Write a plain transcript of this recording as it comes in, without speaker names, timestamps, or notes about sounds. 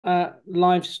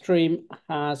live stream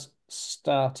has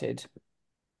started.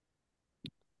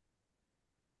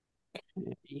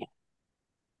 Okay.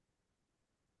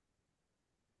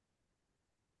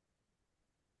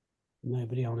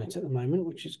 Nobody on it at the moment,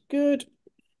 which is good.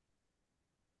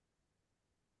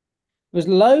 There's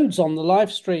loads on the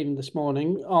live stream this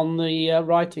morning on the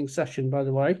writing session, by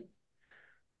the way.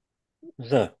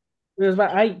 The There's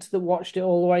about 8 that watched it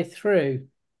all the way through,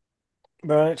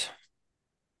 right.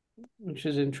 which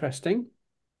is interesting.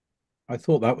 I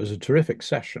thought that was a terrific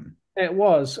session. It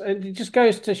was. And it just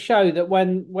goes to show that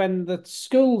when the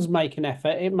schools make an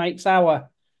effort, it makes our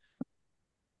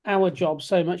job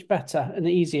so much better and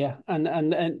easier and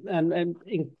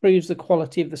improves the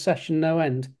quality of the session no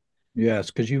end.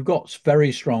 Yes, because you've got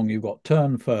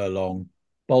Turn Furlong,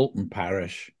 Bolton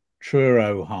Parish,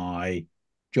 Truro High,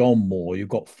 John Moore. You've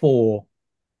got four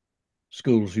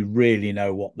schools who really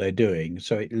know what they're doing.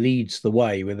 So it leads the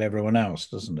way with everyone else,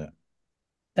 doesn't it?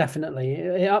 Definitely.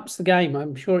 It ups the game.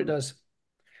 I'm sure it does.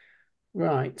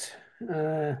 Right.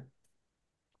 I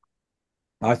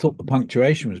thought the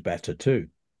punctuation was better too.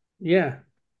 Yeah.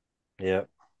 Yeah.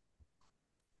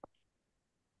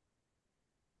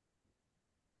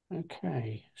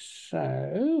 Okay.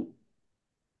 So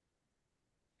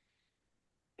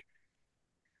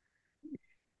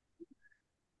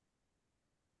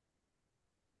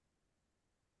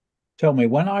Tell me,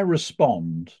 when I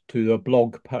respond to a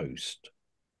blog post,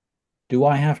 do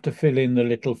I have to fill in the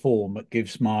little form that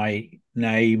gives my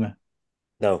name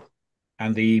No.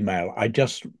 and the email? I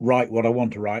just write what I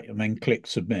want to write and then click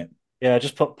submit. Yeah,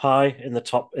 just put pie in the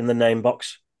top in the name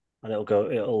box and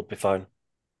it'll be fine.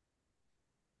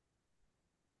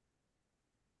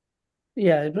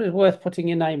 yeah, it's worth putting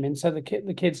your name in so the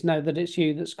kids know that it's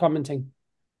you that's commenting.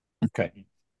 Okay.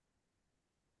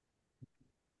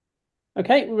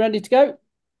 Okay, we're ready to go.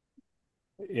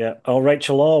 Yeah. Oh,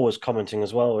 Rachel Law was commenting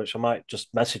as well, which I might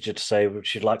just message her to say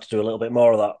she'd like to do a little bit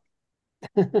more of that.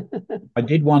 I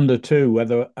did wonder too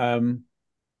whether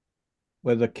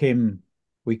Kim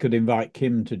we could invite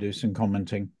Kim to do some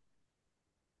commenting.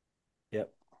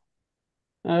 Yep.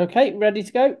 Okay, ready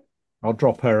to go. I'll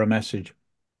drop her a message.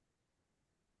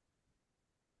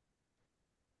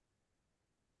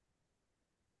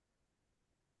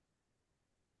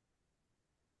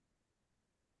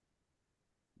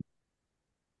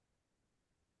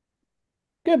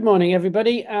 Good morning,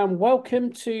 everybody, and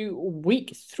welcome to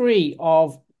week 3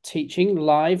 of Teaching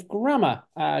Live Grammar.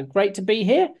 Great to be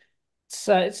here.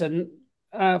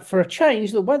 For a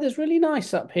change, the weather's really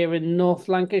nice up here in North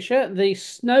Lancashire. The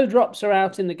snowdrops are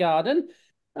out in the garden,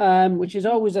 which is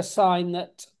always a sign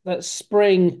that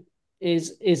spring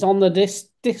is on the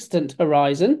distant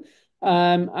horizon.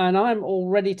 And I'm all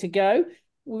ready to go.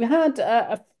 We had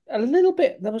a little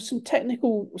bit, there was some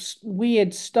technical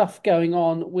weird stuff going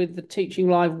on with the Teaching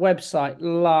Live website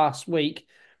last week.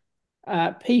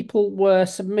 People were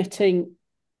submitting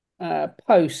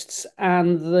posts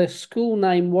and the school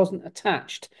name wasn't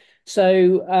attached.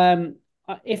 So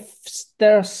if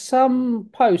there are some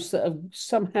posts that have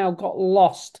somehow got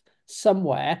lost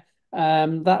somewhere,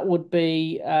 that would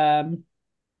be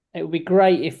it would be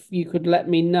great if you could let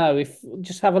me know. If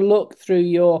just have a look through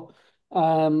your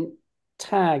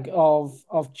tag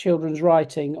of children's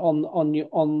writing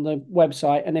on the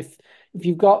website, and if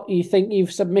you think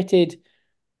you've submitted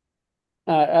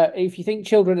if you think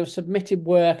children have submitted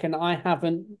work and I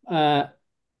haven't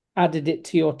added it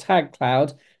to your tag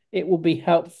cloud, it will be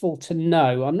helpful to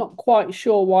know. I'm not quite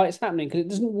sure why it's happening because it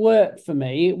doesn't work for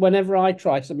me. Whenever I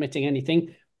try submitting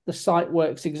anything, the site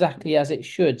works exactly as it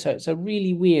should. So it's a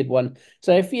really weird one.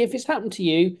 So if it's happened to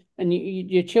you and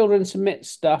your children submit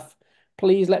stuff,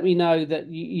 please let me know that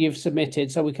you've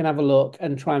submitted so we can have a look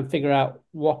and try and figure out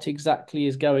what exactly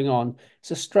is going on.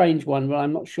 It's a strange one, but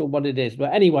I'm not sure what it is.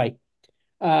 But anyway,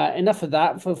 enough of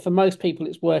that. For most people,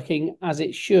 it's working as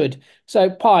it should.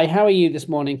 So, Pi, how are you this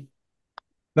morning?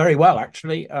 Very well,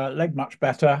 actually. Leg much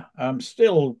better.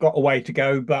 Still got a way to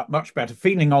go, but much better.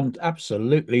 Feeling on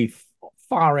absolutely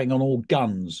firing on all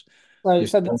guns So,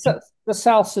 this so morning. the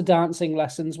salsa dancing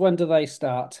lessons, when do they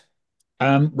start?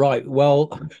 Right.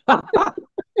 Well,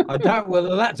 I doubt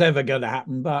whether that's ever going to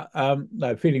happen, but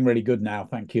no, feeling really good now.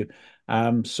 Thank you.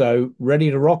 So ready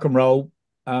to rock and roll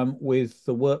with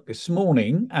the work this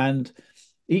morning. And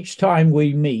each time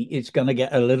we meet, it's going to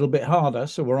get a little bit harder.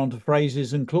 So we're on to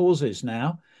phrases and clauses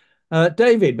now.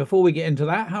 David, before we get into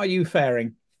that, how are you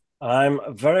faring? I'm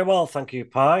very well, thank you,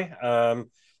 Pi.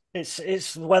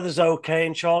 It's the weather's okay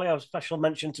in Chorley. I have special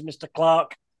mention to Mr.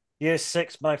 Clark, Year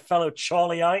 6, my fellow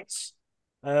Chorleyites.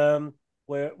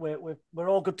 We're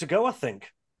all good to go, I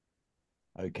think.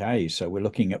 Okay, so we're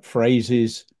looking at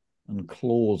phrases and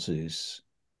clauses.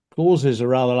 Clauses are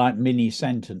rather like mini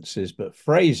sentences, but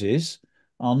phrases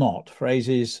are not.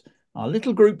 Phrases are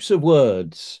little groups of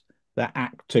words that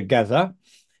act together,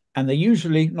 and they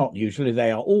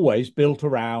they are always built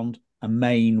around a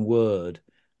main word.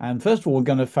 And first of all, we're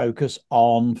going to focus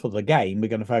on, for the game, we're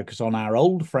going to focus on our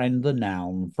old friend, the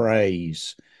noun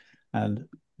phrase. And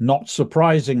not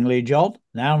surprisingly, John,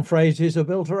 noun phrases are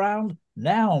built around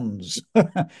nouns.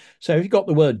 So if you've got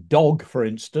the word dog, for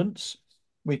instance,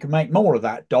 we can make more of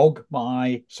that dog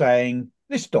by saying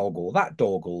this dog or that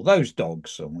dog or those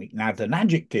dogs. And we can add an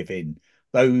adjective in,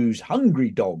 those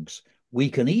hungry dogs. We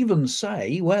can even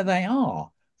say where they are.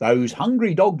 Those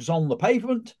hungry dogs on the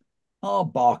pavement are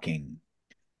barking.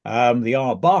 The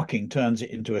are barking turns it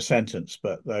into a sentence,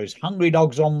 but those hungry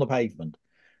dogs on the pavement.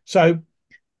 So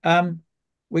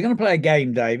we're going to play a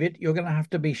game, David. You're going to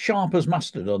have to be sharp as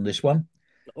mustard on this one.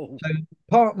 Oh. So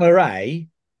partner A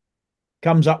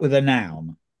comes up with a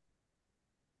noun.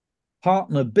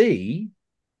 Partner B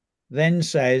then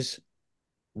says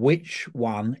which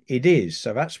one it is.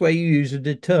 So that's where you use a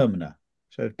determiner.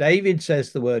 So if David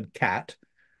says the word cat,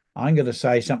 I'm going to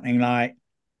say something like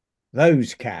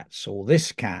those cats, or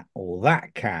this cat, or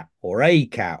that cat, or a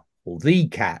cat, or the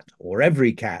cat, or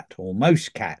every cat, or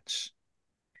most cats.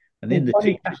 And in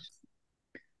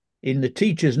the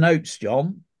teacher's notes,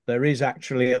 John, there is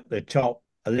actually at the top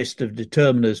a list of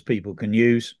determiners people can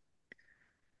use.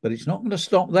 But it's not going to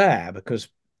stop there, because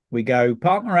we go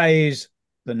partner A is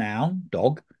the noun,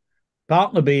 dog.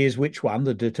 Partner B is which one,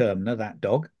 the determiner, that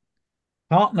dog.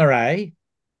 Partner A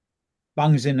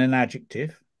bungs in an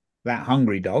adjective, that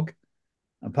hungry dog.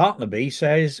 And partner B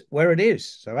says where it is.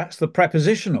 So that's the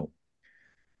prepositional.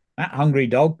 That hungry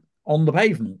dog on the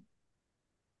pavement.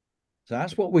 So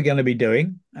that's what we're going to be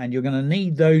doing. And you're going to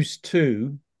need those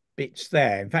two bits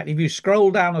there. In fact, if you scroll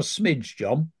down a smidge,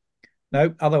 John,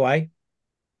 no, other way.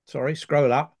 Sorry,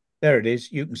 scroll up. There it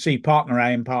is. You can see partner A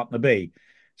and partner B.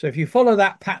 So if you follow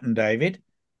that pattern, David,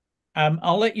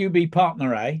 I'll let you be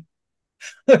partner A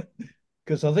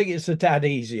because I think it's a tad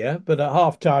easier. But at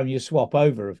half time, you swap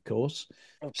over, of course.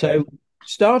 Okay. So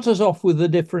start us off with a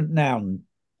different noun,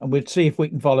 and we'll see if we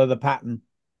can follow the pattern.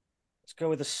 Let's go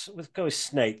with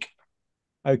snake.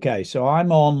 Okay, so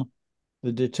I'm on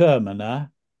the determiner.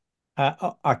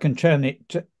 I can turn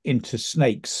it into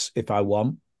snakes if I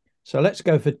want. So let's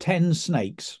go for 10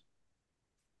 snakes.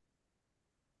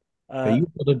 Okay,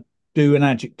 you've got to do an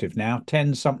adjective now.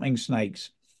 10 something snakes.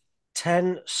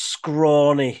 10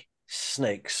 scrawny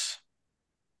snakes.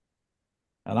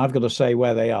 And I've got to say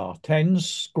where they are. 10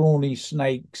 scrawny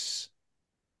snakes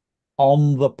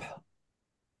on the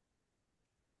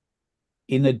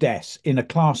in a desk, in a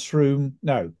classroom.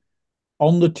 No,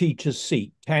 on the teacher's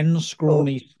seat. 10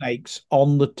 scrawny snakes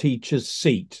on the teacher's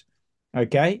seat.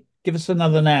 Okay, give us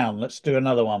another noun. Let's do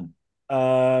another one.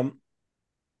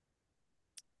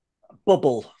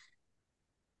 Bubble.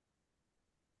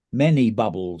 Many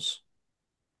bubbles.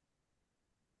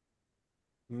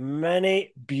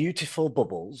 Many beautiful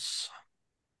bubbles.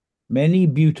 Many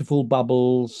beautiful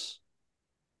bubbles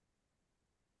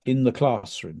in the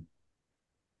classroom.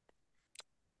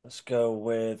 Let's go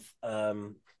with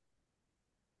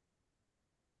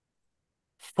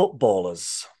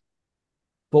footballers.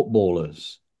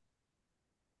 Footballers.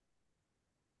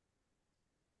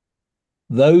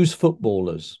 Those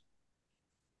footballers.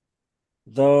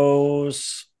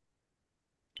 Those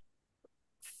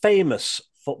famous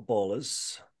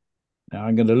footballers. Now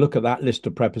I'm going to look at that list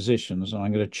of prepositions and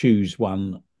I'm going to choose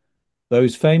one.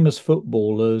 Those famous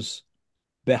footballers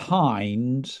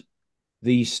behind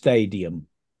the stadium.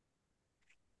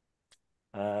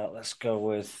 Let's go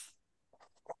with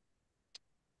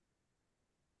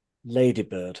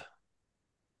ladybird.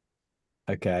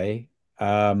 Okay.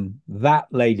 That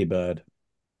ladybird.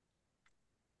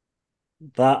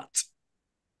 That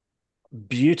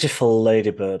beautiful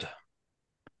ladybird.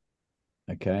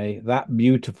 Okay. That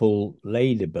beautiful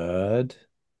ladybird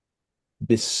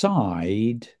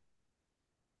beside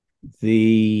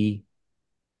the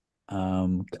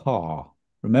car.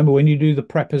 Remember, when you do the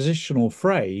prepositional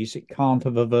phrase, it can't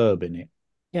have a verb in it.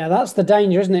 Yeah, that's the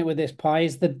danger, isn't it, with this pie,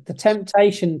 is the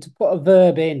temptation to put a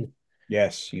verb in.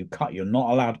 Yes, you can't, you're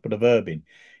not allowed to put a verb in. It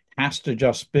has to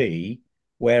just be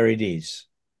where it is.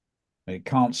 It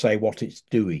can't say what it's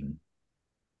doing.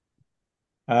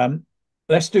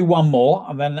 Let's do one more.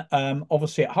 And then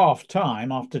obviously at half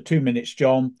time, after 2 minutes,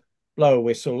 John, blow a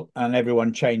whistle and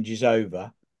everyone changes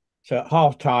over. So at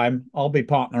half time, I'll be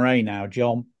partner A now,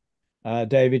 John.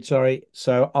 David, sorry.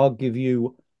 So I'll give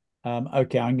you,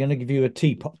 okay, I'm going to give you a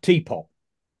teapot. Teapot.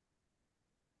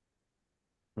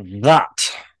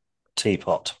 That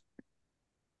teapot.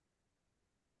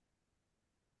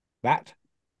 That.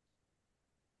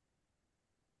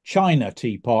 China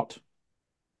teapot.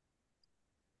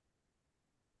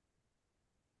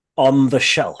 On the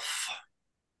shelf.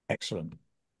 Excellent.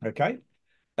 Okay.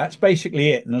 That's basically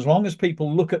it. And as long as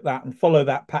people look at that and follow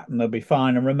that pattern, they'll be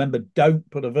fine. And remember, don't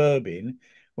put a verb in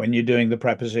when you're doing the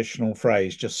prepositional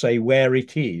phrase. Just say where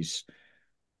it is,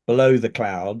 below the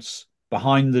clouds,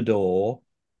 behind the door,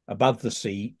 above the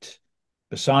seat,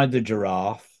 beside the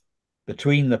giraffe,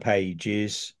 between the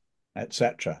pages,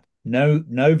 etc. No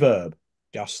verb,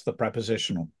 just the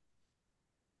prepositional.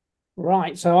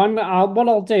 Right. So what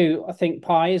I'll do, I think,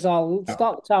 Pi, is I'll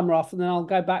start the timer off and then I'll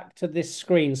go back to this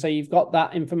screen. So you've got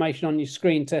that information on your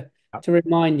screen to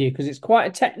remind you, because it's quite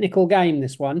a technical game,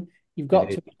 this one. You've got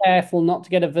to be careful not to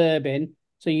get a verb in,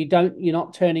 so you're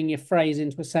not turning your phrase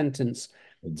into a sentence.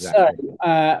 Exactly.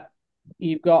 So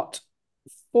you've got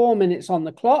 4 minutes on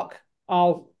the clock.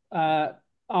 I'll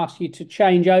ask you to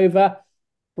change over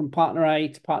from partner A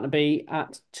to partner B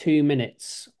at 2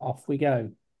 minutes. Off we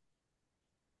go.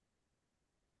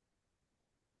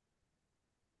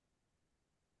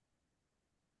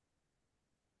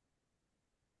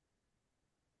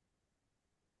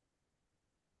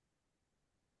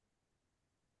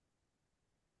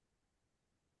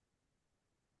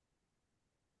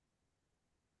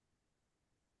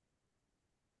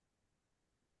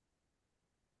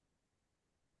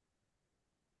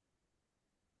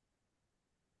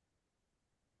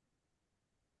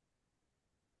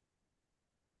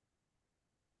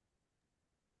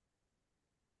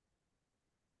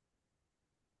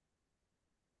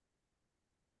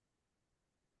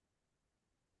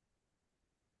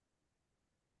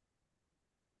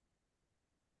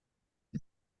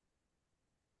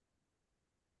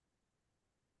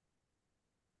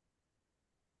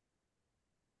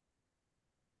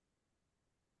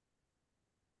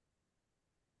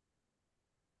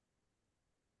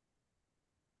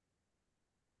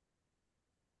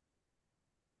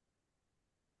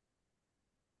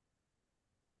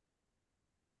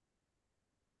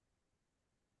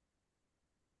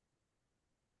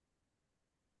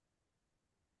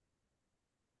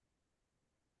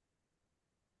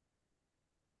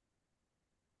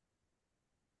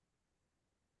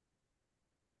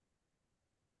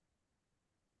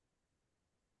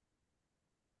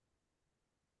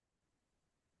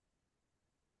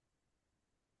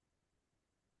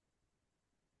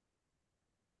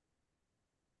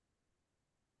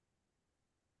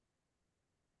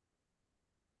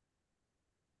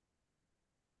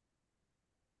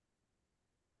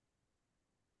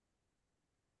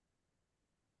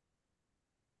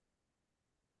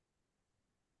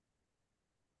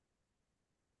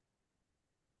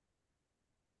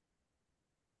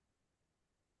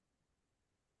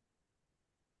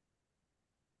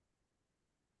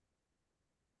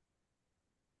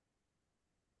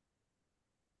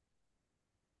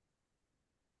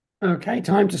 Okay,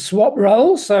 time to swap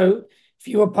roles. So if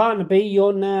you were partner B,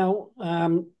 you're now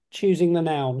choosing the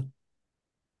noun.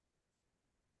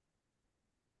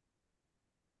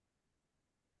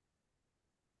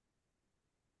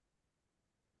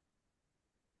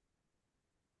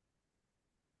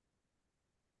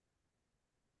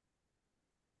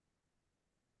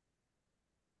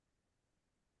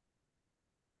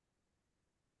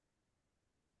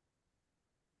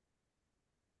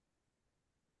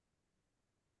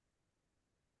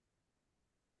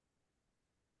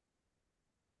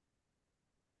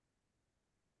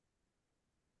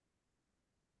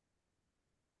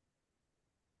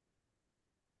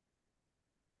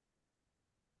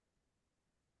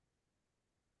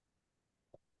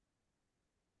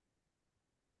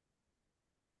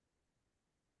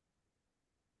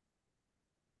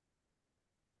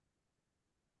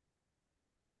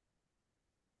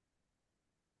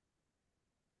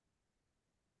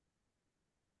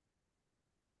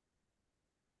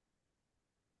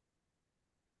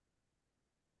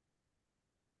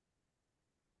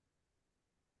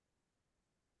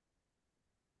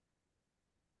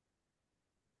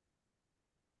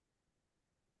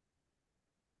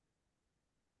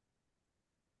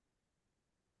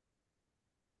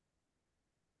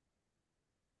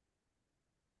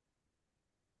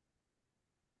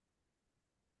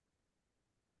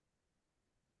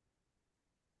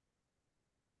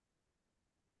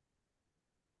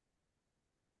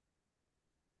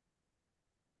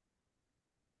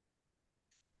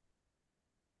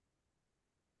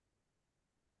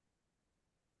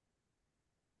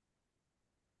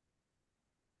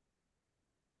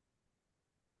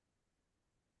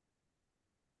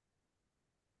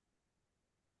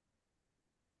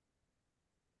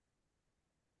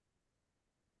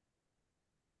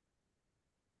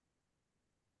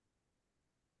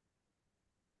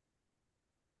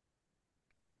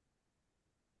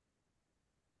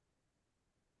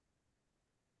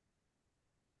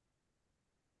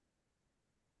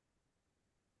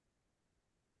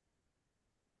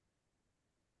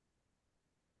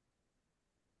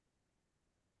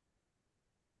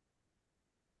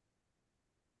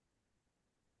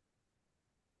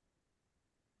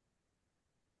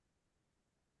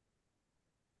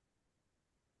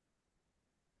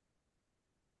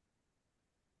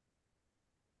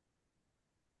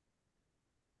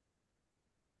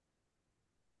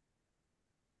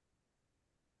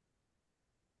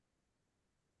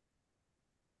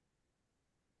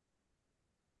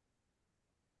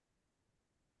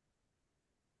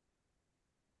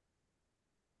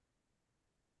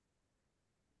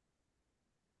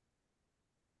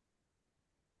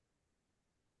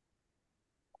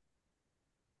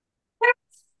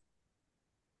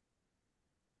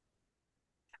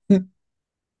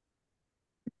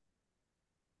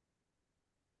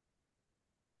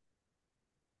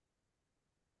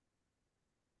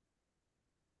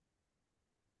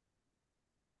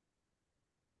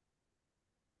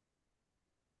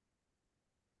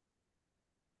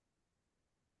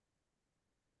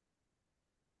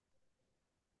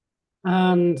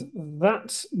 And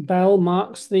that bell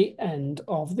marks the end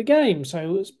of the game.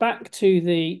 So it's back to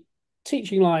the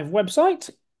TeachingLive website.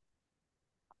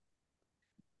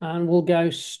 And we'll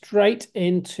go straight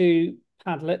into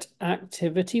Padlet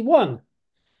Activity 1.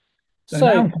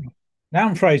 So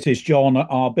noun phrases, John,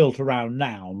 are built around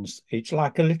nouns. It's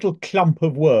like a little clump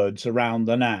of words around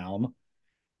the noun,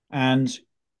 and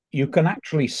you can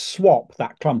actually swap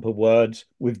that clump of words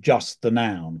with just the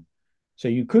noun. So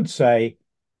you could say,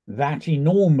 that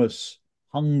enormous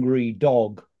hungry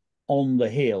dog on the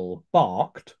hill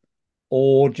barked,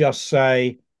 or just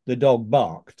say, the dog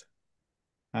barked.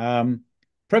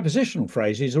 Prepositional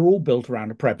phrases are all built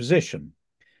around a preposition.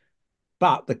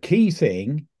 But the key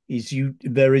thing is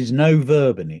there is no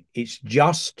verb in it. It's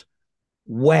just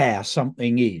where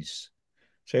something is.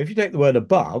 So if you take the word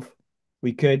above,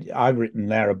 I've written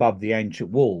there above the ancient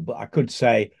wall, but I could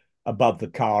say above the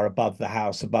car, above the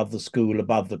house, above the school,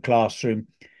 above the classroom.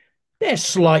 They're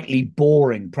slightly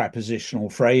boring prepositional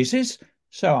phrases.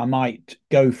 So I might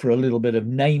go for a little bit of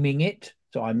naming it.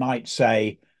 So I might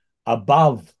say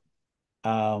above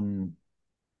Queen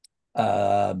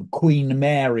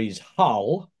Mary's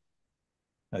hull.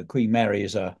 Queen Mary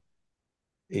is a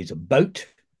boat.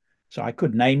 So I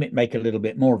could name it, make a little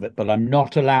bit more of it, but I'm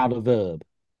not allowed a verb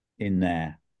in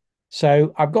there.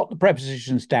 So I've got the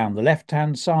prepositions down the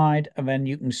left-hand side, and then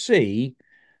you can see,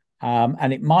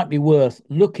 and it might be worth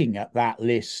looking at that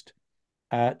list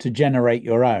to generate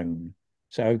your own.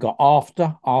 So I've got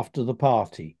after the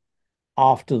party,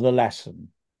 after the lesson,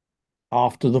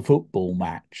 after the football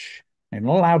match. I'm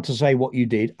not allowed to say what you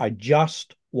did. I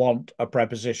just want a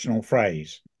prepositional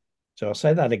phrase. So I'll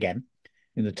say that again.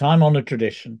 In the time-honored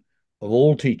tradition of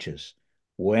all teachers,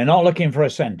 we're not looking for a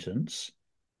sentence.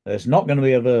 There's not going to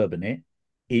be a verb in it.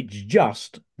 It's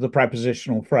just the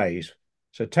prepositional phrase.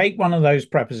 So take one of those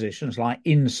prepositions like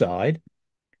inside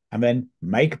and then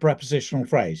make a prepositional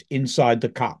phrase. Inside the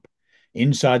cup,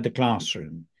 inside the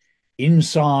classroom,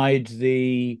 inside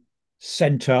the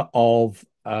center of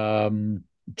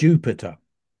Jupiter,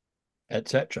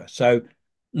 etc. So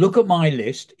look at my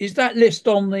list. Is that list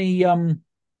on the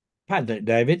Padlet,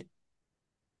 David?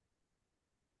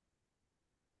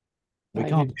 We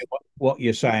can't hear what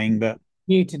you're saying, but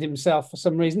muted himself for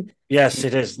some reason. Yes,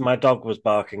 it is. My dog was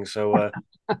barking, so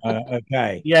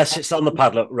okay. Yes, it's on the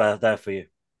Padlet there for you.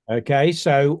 Okay,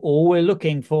 so all we're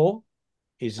looking for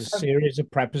is a series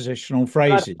of prepositional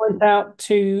phrases. I point out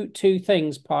two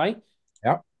things, Pi.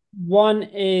 Yeah. One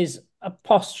is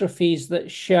apostrophes that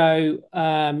show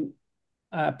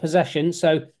possession.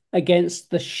 So against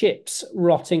the ship's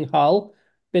rotting hull,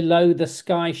 below the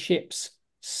sky ship's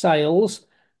sails,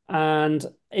 and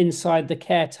inside the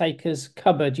caretaker's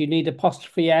cupboard. You need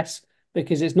apostrophe S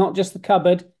because it's not just the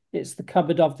cupboard, it's the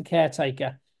cupboard of the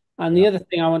caretaker. And the other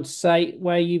thing I want to say,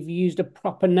 where you've used a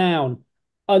proper noun,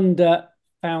 under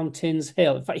Fountains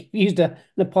Hill. In fact, you've used an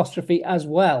apostrophe as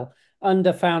well,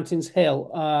 under Fountains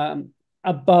Hill,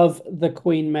 above the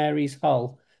Queen Mary's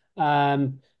hull,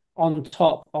 on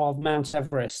top of Mount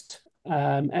Everest,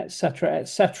 etc.,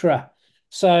 etc.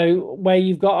 So where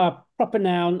you've got a proper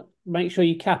noun, make sure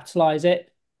you capitalize it.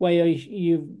 Where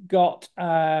you've got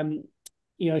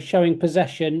showing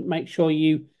possession, make sure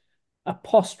you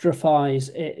apostrophize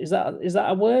it. Is that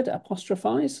a word?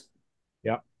 Apostrophize?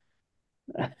 Yeah.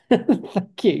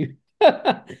 Thank you.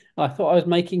 I thought I was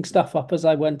making stuff up as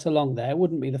I went along there. It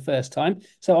wouldn't be the first time.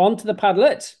 So on to the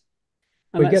Padlet.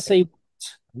 And let's see.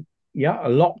 Yeah, a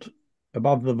lot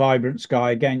above the vibrant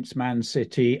sky against Man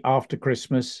City after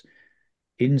Christmas,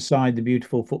 inside the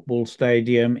beautiful football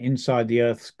stadium, inside the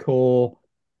Earth's core.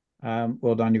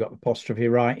 Well done, you got the apostrophe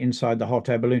right. Inside the hot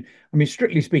air balloon. I mean,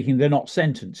 strictly speaking, they're not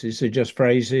sentences, they're just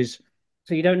phrases.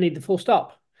 So you don't need the full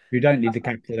stop. You don't need the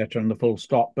capital letter and the full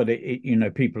stop, but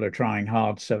people are trying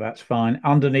hard, so that's fine.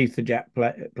 Underneath the jet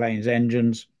plane's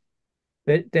engines,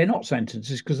 they're not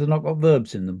sentences because they've not got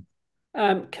verbs in them.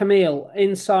 Camille,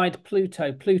 inside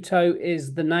Pluto. Pluto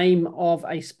is the name of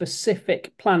a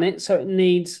specific planet, so it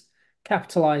needs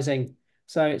capitalizing.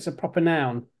 So it's a proper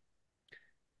noun.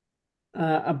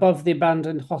 Above the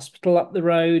abandoned hospital, up the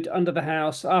road, under the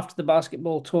house, after the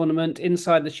basketball tournament,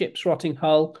 inside the ship's rotting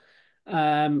hull.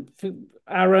 Aaron,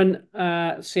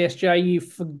 CSJ,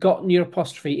 you've forgotten your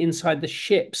apostrophe, inside the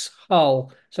ship's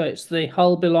hull. So it's the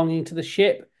hull belonging to the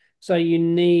ship. So you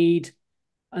need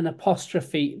an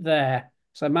apostrophe there.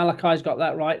 So Malachi's got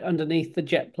that right, underneath the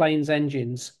jet plane's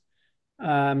engines.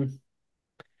 And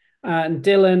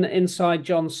Dylan, inside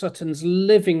John Sutton's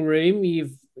living room,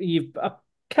 you've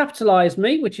capitalized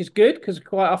me, which is good because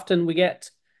quite often we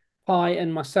get Pi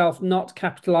and myself not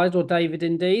capitalized, or David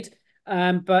indeed.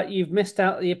 but you've missed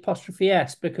out the apostrophe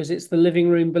S because it's the living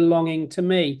room belonging to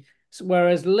me. So,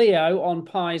 whereas Leo on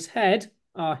Pi's head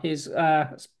are his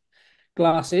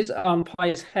glasses, on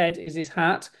Pi's head is his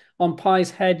hat. On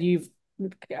Pi's head, you've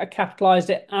capitalized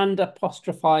it and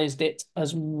apostrophized it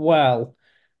as well.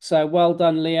 So well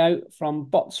done, Leo from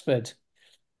Botsford.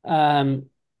 Under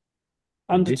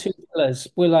two pillars,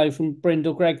 Willow from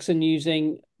Brindle Gregson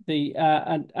using the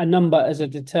a number as a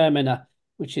determiner,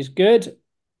 which is good.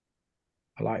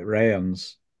 I like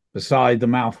Rayons beside the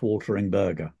mouth-watering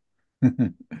burger.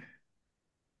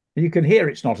 You can hear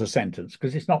it's not a sentence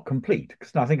because it's not complete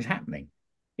because nothing's happening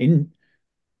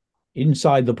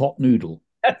inside the pot noodle.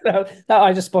 that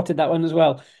I just spotted that one as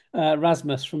well.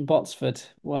 Rasmus from Botsford.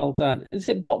 Well done. Is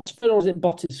it Botsford or is it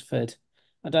Bottisford?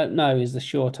 I don't know is the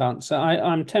short answer.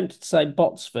 I'm tempted to say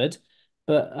Botsford,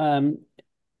 but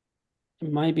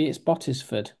maybe it's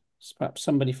Bottisford. Perhaps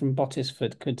somebody from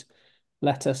Bottisford could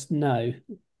let us know.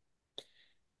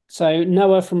 So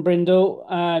Noah from Brindle,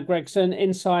 Gregson,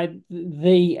 inside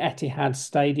the Etihad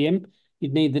Stadium.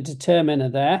 You'd need the determiner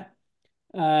there.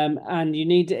 And you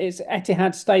need it's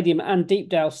Etihad Stadium and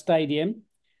Deepdale Stadium.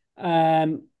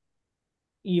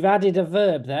 You've added a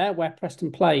verb there where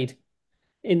Preston played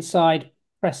inside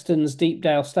Preston's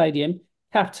Deepdale Stadium.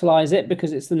 Capitalize it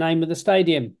because it's the name of the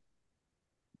stadium.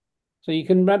 So you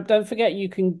can don't forget you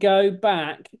can go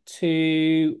back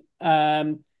to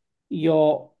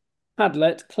your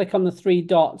Padlet, click on the three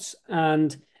dots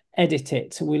and edit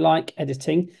it. We like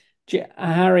editing.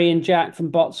 Harry and Jack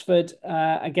from Botsford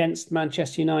against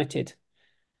Manchester United.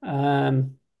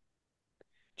 Jude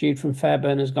from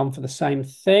Fairburn has gone for the same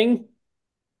thing.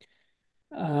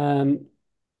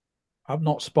 I've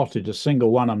not spotted a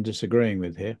single one I'm disagreeing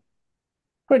with here.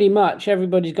 Pretty much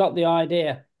everybody's got the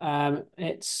idea. I've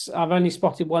only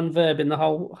spotted one verb in the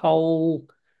whole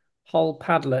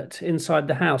Padlet inside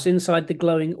the house, inside the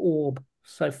glowing orb.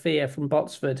 Sophia from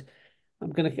Botsford.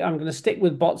 I'm gonna stick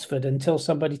with Botsford until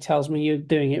somebody tells me you're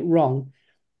doing it wrong.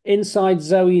 Inside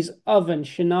Zoe's oven,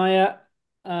 Shania.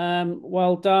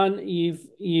 Well done.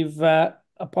 You've added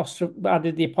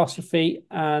the apostrophe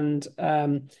and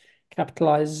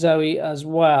capitalized Zoe as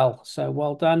well. So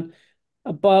well done.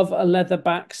 Above a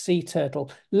leatherback sea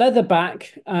turtle.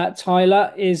 Leatherback,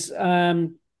 Tyler, is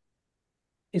one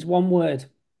word.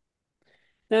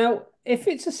 Now, if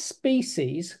it's a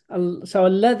species, so a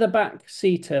leatherback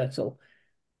sea turtle,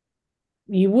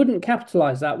 you wouldn't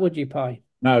capitalize that, would you, Pi?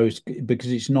 No,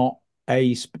 because it's not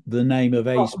the name of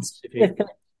a specific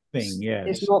thing. Yes,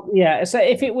 it's not. Yeah. So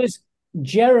if it was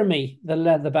Jeremy the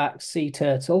leatherback sea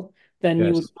turtle, then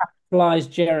you would capitalize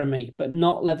Jeremy, but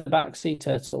not leatherback sea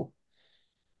turtle.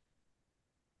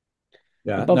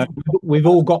 Yeah, no, we've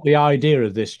all got the idea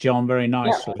of this, John, very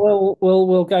nicely. Yeah,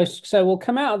 we'll go. So we'll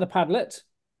come out of the Padlet.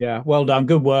 Yeah, well done,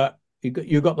 good work.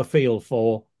 You got the feel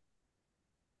for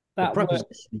the That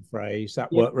preposition phrase.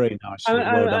 That worked really nicely.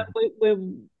 Well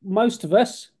done. Most of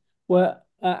us were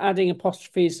adding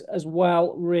apostrophes as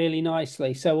well, really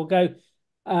nicely. So we'll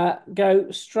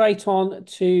go straight on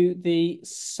to the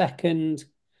second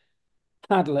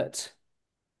Padlet.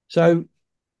 So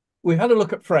we had a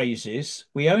look at phrases.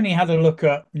 We only had a look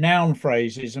at noun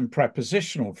phrases and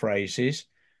prepositional phrases.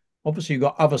 Obviously, you've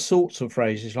got other sorts of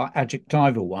phrases like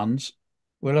adjectival ones.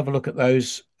 We'll have a look at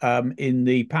those in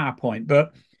the PowerPoint.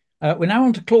 But we're now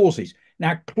on to clauses.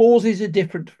 Now, clauses are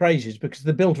different to phrases because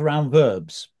they're built around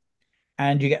verbs.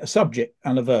 And you get a subject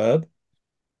and a verb.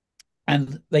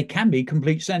 And they can be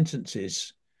complete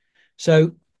sentences.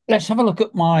 So let's have a look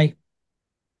at my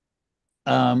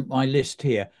list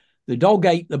here. The dog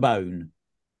ate the bone.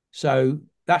 So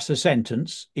that's a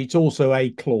sentence. It's also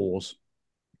a clause.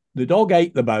 The dog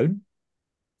ate the bone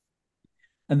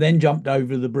and then jumped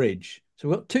over the bridge. So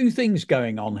we've got two things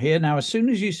going on here. Now, as soon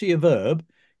as you see a verb,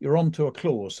 you're on to a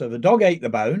clause. So the dog ate the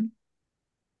bone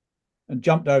and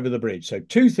jumped over the bridge. So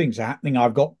two things are happening.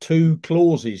 I've got two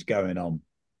clauses going on.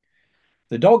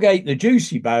 The dog ate the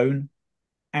juicy bone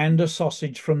and a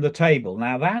sausage from the table.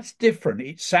 Now, that's different.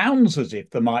 It sounds as if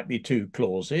there might be two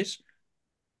clauses,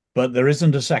 but there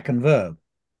isn't a second verb.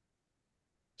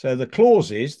 So the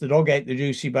clause is the dog ate the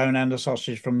juicy bone and a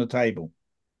sausage from the table.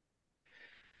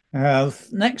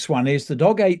 Next one is the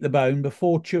dog ate the bone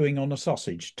before chewing on a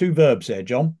sausage. Two verbs there,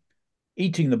 John.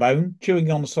 Eating the bone, chewing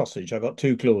on a sausage. I've got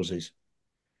two clauses.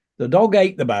 The dog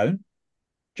ate the bone,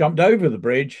 jumped over the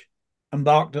bridge, and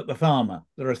barked at the farmer.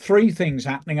 There are three things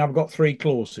happening. I've got three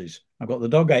clauses. I've got the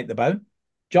dog ate the bone,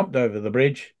 jumped over the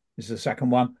bridge is the second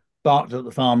one, barked at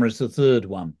the farmer is the third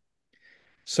one.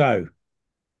 So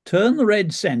turn the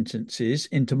red sentences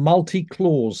into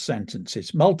multi-clause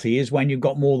sentences. Multi is when you've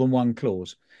got more than one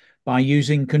clause by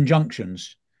using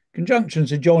conjunctions.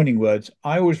 Conjunctions are joining words.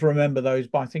 I always remember those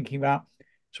by thinking about.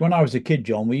 So when I was a kid,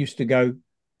 John, we used to go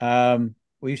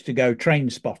train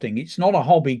spotting. It's not a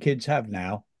hobby kids have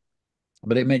now,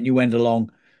 but it meant you went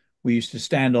along. We used to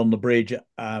stand on the bridge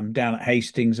down at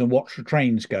Hastings and watch the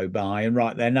trains go by and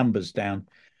write their numbers down.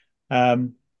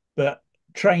 But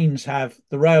trains have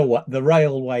the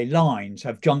railway lines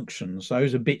have junctions.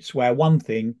 Those are bits where one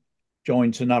thing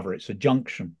joins another. It's a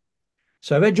junction.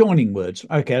 So they're joining words.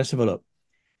 Okay, let's have a look.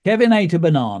 Kevin ate a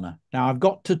banana. Now I've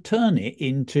got to turn it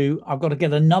into, I've got to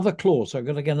get another clause. So I've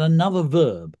got to get another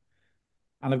verb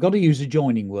and I've got to use a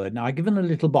joining word. Now I've given a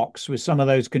little box with some of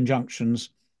those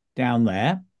conjunctions down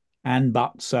there and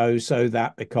but, so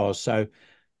that, because. So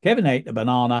Kevin ate the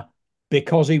banana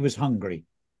because he was hungry.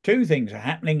 Two things are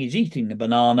happening. He's eating the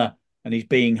banana and he's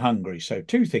being hungry. So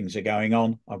two things are going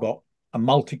on. I've got a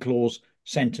multi-clause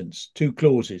sentence, two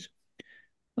clauses.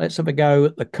 Let's have a go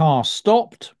at the car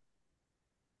stopped.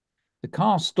 The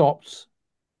car stopped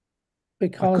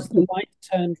because the light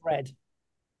turned red.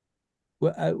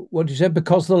 What you said?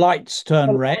 Because the lights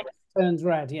turned red. Turns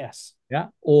red, yes. Yeah.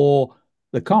 Or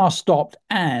the car stopped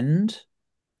and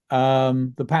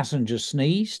the passenger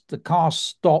sneezed. The car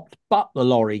stopped, but the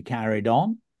lorry carried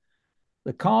on.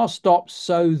 The car stopped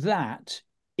so that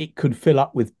it could fill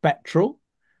up with petrol.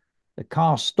 The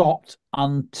car stopped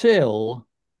until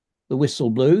the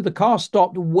whistle blew. The car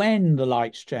stopped when the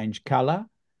lights changed colour.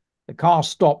 The car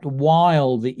stopped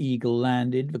while the eagle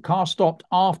landed. The car stopped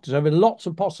after. So there are lots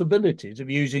of possibilities of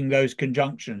using those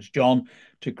conjunctions, John,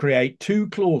 to create two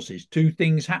clauses, two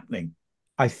things happening.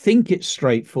 I think it's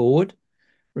straightforward.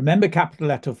 Remember, capital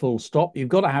letter, full stop. You've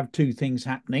got to have two things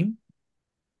happening.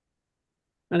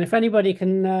 And if anybody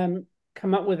can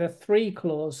come up with a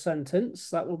three-clause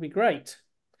sentence, that will be great.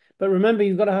 But remember,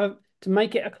 you've got to have to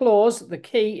make it a clause. The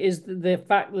key is the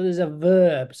fact that there's a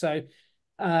verb. So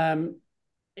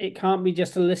it can't be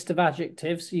just a list of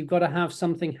adjectives. You've got to have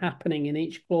something happening in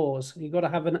each clause. You've got to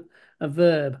have a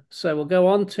verb. So we'll go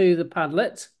on to the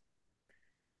Padlet,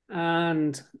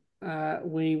 and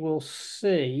we will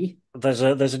see. There's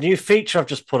a new feature I've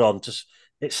just put on.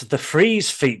 It's the freeze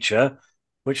feature,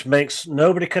 which makes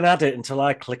nobody can add it until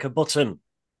I click a button,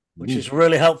 which is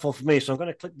really helpful for me. So I'm going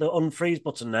to click the unfreeze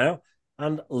button now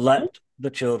and let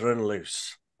the children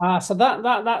loose. So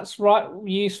that's right,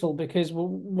 useful, because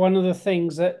one of the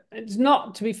things that it's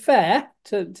not, to be fair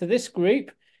to this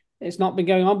group, it's not been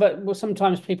going on, but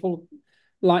sometimes people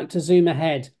like to zoom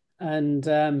ahead and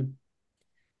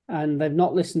they've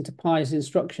not listened to Pi's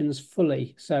instructions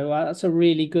fully. So that's a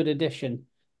really good addition.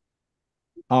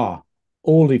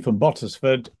 Aldy from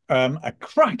Bottisford, a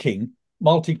cracking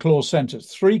multi-clause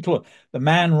sentence, three clause. The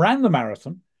man ran the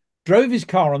marathon, drove his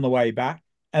car on the way back,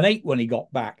 and ate when he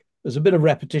got back. There's a bit of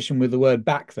repetition with the word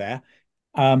back there.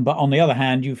 But on the other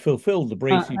hand, you fulfilled the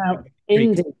brief.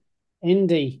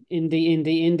 Indy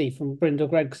from Brindle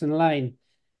Gregson Lane.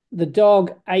 The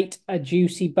dog ate a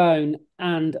juicy bone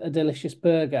and a delicious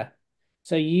burger.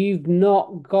 So you've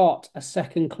not got a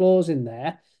second clause in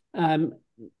there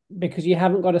because you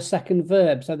haven't got a second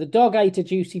verb. So the dog ate a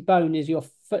juicy bone is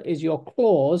your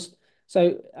clause.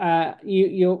 So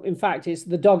you in fact, it's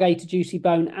the dog ate a juicy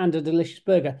bone and a delicious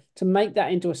burger. To make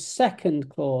that into a second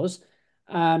clause,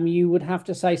 you would have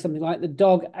to say something like the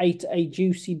dog ate a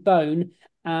juicy bone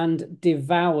and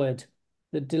devoured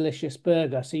the delicious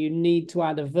burger. So you need to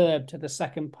add a verb to the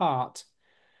second part.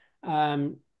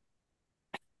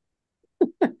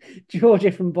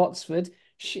 Georgia from Botsford,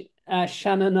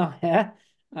 Shannaniah,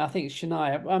 I think it's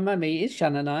Shania. Maybe it's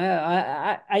Shannaniah.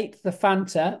 I ate the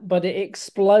Fanta, but it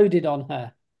exploded on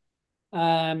her.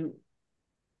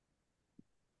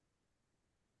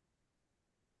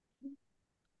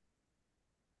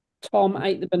 Tom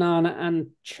ate the banana and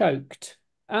choked.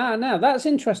 Now that's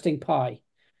interesting, Pi.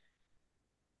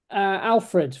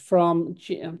 Alfred from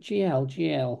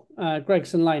GL,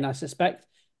 Gregson Lane, I suspect.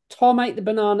 Tom ate the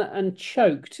banana and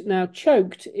choked. Now,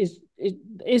 choked is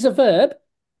a verb.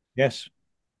 Yes.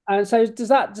 And so does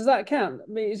that count?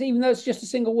 I mean, even though it's just a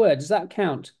single word, does that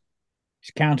count?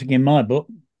 It's counting in my book.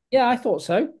 Yeah, I thought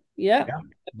so. Yeah.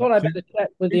 I thought I'd better check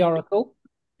with the Oracle.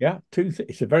 Yeah,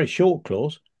 it's a very short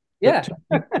clause. Yeah.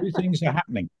 Two things are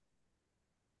happening.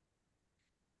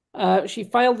 She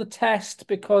failed the test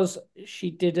because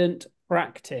she didn't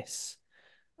practice.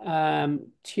 Tia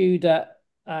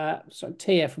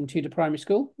from Tudor Primary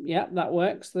School. Yeah, that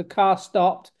works. The car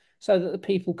stopped so that the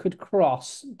people could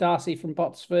cross. Darcy from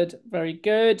Botsford. Very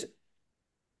good.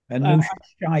 And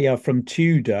Lucia from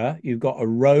Tudor, you've got a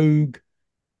rogue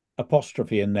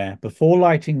apostrophe in there. Before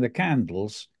lighting the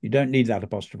candles, you don't need that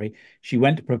apostrophe. She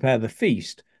went to prepare the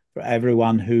feast for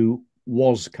everyone who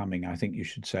was coming, I think you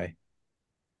should say.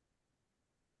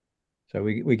 So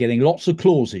we're getting lots of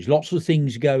clauses, lots of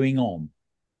things going on.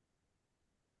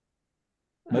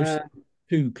 Most Uh,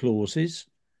 two clauses.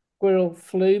 Squirrel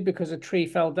flew because a tree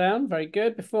fell down. Very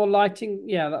good. Before lighting,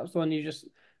 yeah, that was the one you just.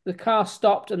 The car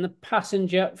stopped and the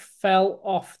passenger fell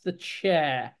off the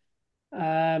chair.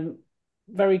 Um,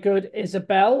 very good,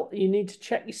 Isabel. You need to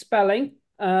check your spelling,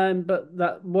 but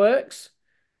that works.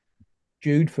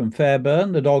 Jude from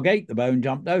Fairburn, the dog ate the bone,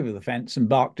 jumped over the fence and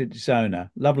barked at its owner.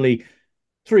 Lovely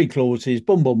three clauses,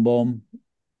 boom, boom, boom.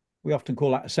 We often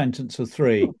call that a sentence of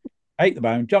three. Ate the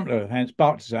bone, jumped over the fence,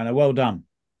 barked at its owner. Well done.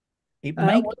 It Uh,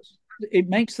 makes it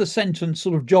makes the sentence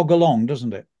sort of jog along,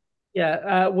 doesn't it?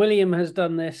 yeah, William has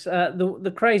done this.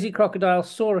 The crazy crocodile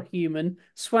saw a human,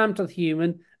 swam to the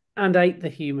human, and ate the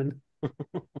human.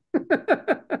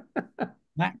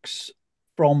 Max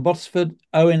from Botsford,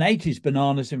 Owen ate his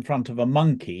bananas in front of a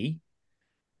monkey.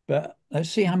 But let's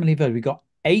see how many verbs we got.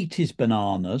 Ate his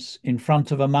bananas in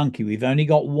front of a monkey. We've only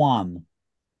got one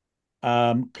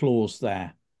clause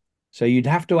there. So you'd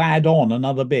have to add on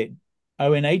another bit.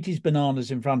 Owen ate his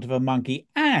bananas in front of a monkey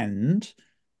and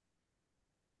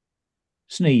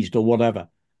sneezed or whatever.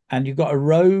 And you've got a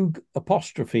rogue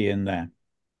apostrophe in there.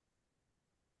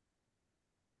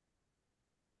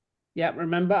 Yeah,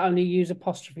 remember, only use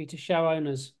apostrophe to show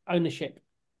ownership.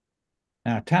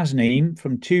 Now, Tasneem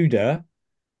from Tudor,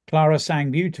 Clara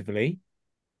sang beautifully.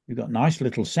 You've got a nice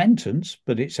little sentence,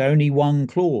 but it's only one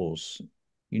clause.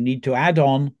 You need to add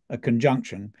on a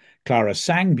conjunction. Clara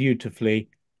sang beautifully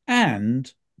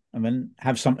and then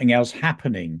have something else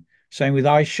happening. Same with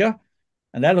Aisha.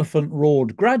 An elephant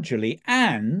roared gradually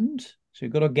so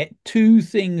you've got to get two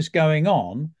things going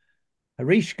on.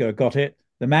 Harishka got it.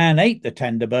 The man ate the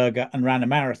tender burger and ran a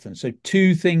marathon. So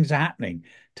two things are happening.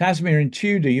 Tasmir and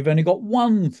Tudor, you've only got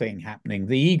one thing happening.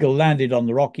 The eagle landed on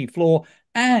the rocky floor,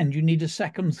 and you need a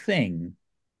second thing.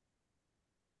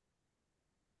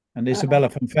 And Isabella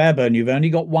from Fairburn, you've only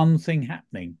got one thing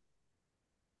happening.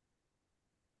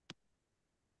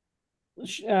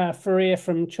 Faria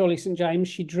from Chorley St James,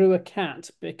 she drew a cat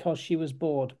because she was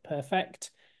bored.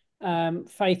 Perfect.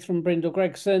 Faith from Brindle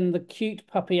Gregson, the cute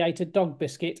puppy ate a dog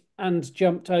biscuit and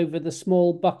jumped over the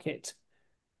small bucket,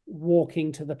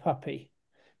 walking to the puppy.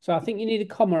 So I think you need a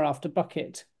comma after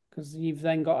bucket because you've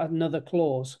then got another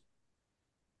clause.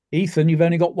 Ethan, you've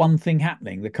only got one thing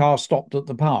happening. The car stopped at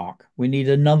the park. We need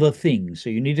another thing. So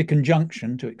you need a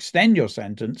conjunction to extend your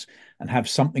sentence and have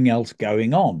something else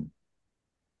going on.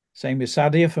 Same with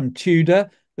Sadia from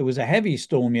Tudor. There was a heavy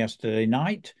storm yesterday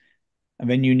night. And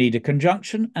then you need a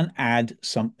conjunction and add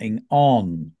something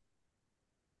on.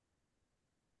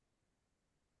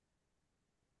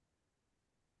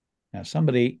 Now,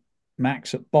 somebody,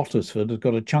 Max at Bottersford, has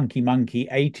got a chunky monkey,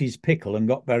 ate his pickle and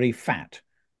got very fat.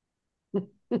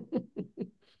 I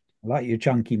like your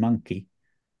chunky monkey.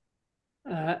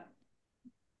 Uh,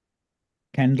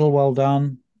 Kendall, well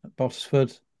done at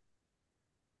Bottersford.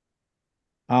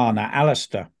 Now,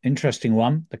 Alistair, interesting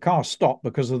one. The car stopped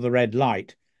because of the red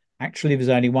light. Actually, there's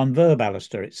only one verb,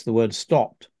 Alistair. It's the word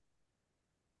stopped.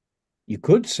 You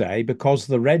could say because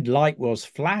the red light was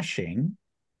flashing,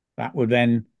 that would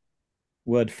then,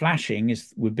 word flashing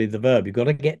would be the verb. You've got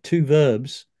to get two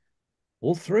verbs,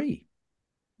 or three.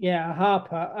 yeah,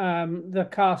 Harper. The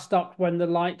car stopped when the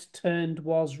light turned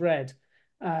was red.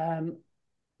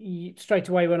 Straight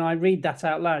away when I read that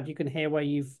out loud, you can hear where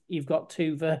you've got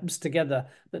two verbs together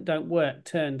that don't work,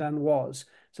 turned and was.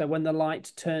 So when the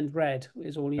light turned red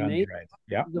is all you need. Red.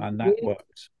 Yeah, The and that wind,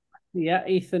 works. yeah,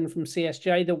 Ethan from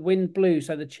CSJ, the wind blew,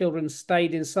 so the children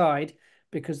stayed inside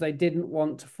because they didn't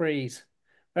want to freeze.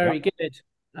 Very Yep. good.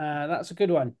 That's a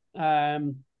good one.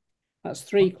 That's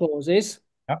three clauses.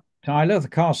 Yep. Tyler, the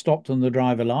car stopped and the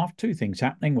driver laughed. Two things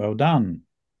happening. Well done.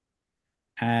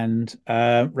 And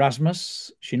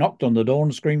Rasmus, she knocked on the door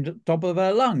and screamed at the top of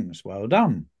her lungs. Well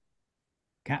done.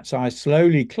 Cat's eyes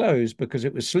slowly closed because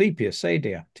it was sleepier.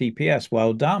 Sadia, TPS,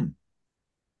 well done.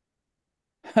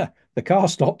 The car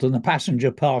stopped and the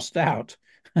passenger passed out.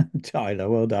 Tyler,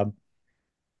 well done.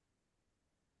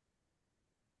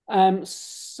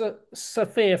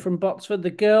 Sophia from Botsford, the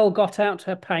girl got out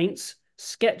her paints,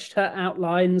 sketched her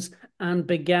outlines, and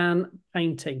began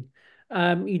painting.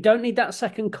 You don't need that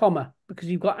second comma because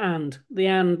you've got and. The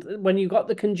and, when you've got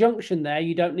the conjunction there,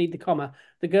 you don't need the comma.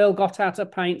 The girl got out her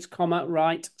paints, comma,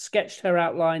 right, sketched her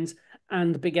outlines,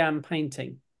 and began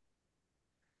painting.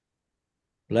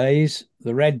 Blaze,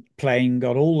 the red plane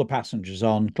got all the passengers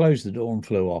on, closed the door and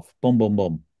flew off. Boom, boom,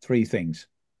 boom. Three things.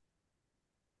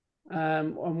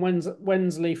 And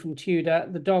Wensley from Tudor,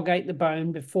 the dog ate the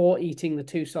bone before eating the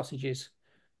two sausages.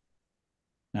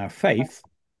 Now, Faith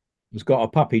has got a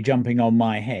puppy jumping on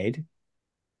my head.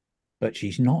 but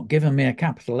she's not given me a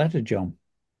capital letter, John.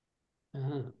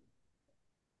 Uh-huh.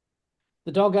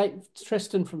 The dog ate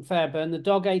Tristan from Fairburn. The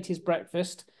dog ate his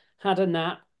breakfast, had a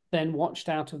nap, then watched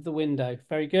out of the window.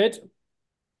 Very good.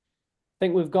 I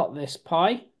think we've got this,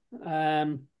 Pie.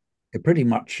 Pretty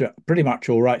much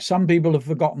all right. Some people have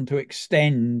forgotten to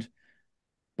extend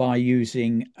by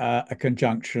using a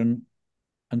conjunction,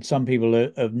 and some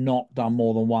people have not done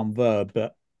more than one verb,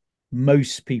 but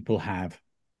most people have.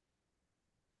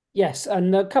 Yes,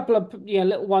 and a couple of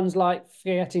little ones like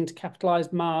forgetting to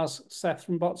capitalise Mars, Seth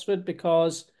from Botsford,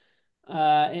 because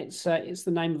it's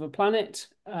the name of a planet.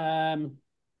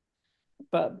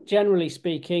 But generally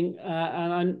speaking,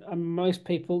 and most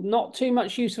people, not too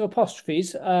much use of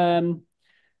apostrophes. Driving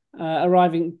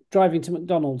to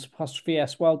McDonald's, apostrophe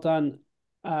S. Well done,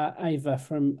 Ava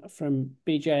from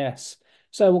BJS.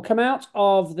 So we'll come out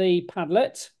of the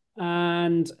Padlet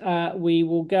and we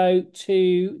will go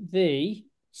to the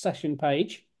session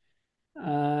page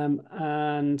and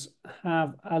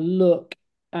have a look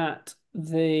at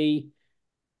the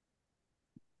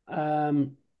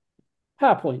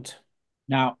PowerPoint.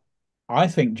 Now, I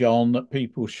think, John, that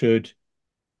people should.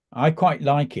 I quite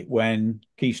like it when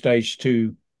Key Stage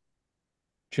 2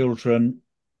 children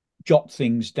jot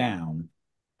things down.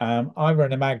 Either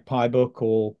in a Magpie book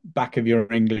or back of your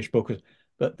English book,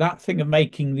 but that thing of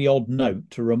making the odd note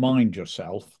to remind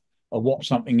yourself of what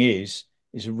something is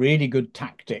a really good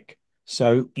tactic.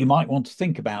 So you might want to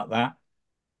think about that.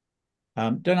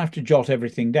 Don't have to jot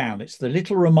everything down. It's the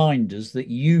little reminders that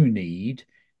you need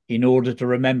in order to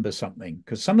remember something,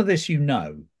 because some of this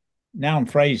noun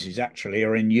phrases actually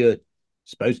are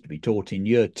supposed to be taught in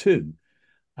year 2.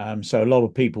 So a lot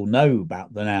of people know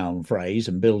about the noun phrase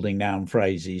and building noun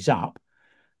phrases up.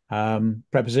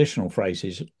 Prepositional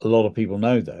phrases, a lot of people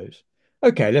know those.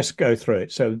 Okay, let's go through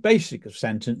it. So the basic of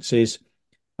sentences,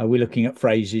 we're looking at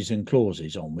phrases and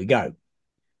clauses. On we go.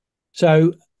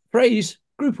 So phrase,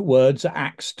 group of words that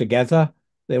acts together.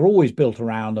 They're always built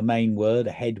around a main word,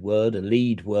 a head word, a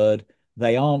lead word.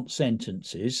 They aren't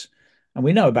sentences. And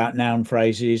we know about noun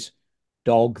phrases,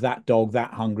 dog, that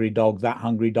hungry dog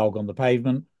on the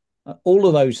pavement. All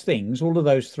of those things, all of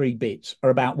those 3 bits are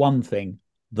about one thing,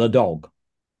 the dog.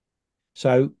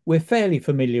 So we're fairly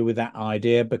familiar with that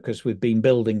idea because we've been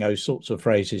building those sorts of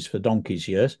phrases for donkey's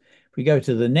years. If we go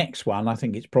to the next one, I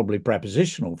think it's probably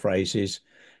prepositional phrases.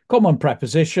 Common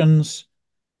prepositions,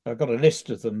 I've got a list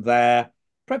of them there.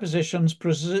 Prepositions,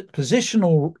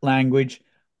 positional language,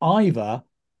 either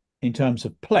in terms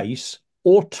of place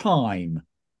or time.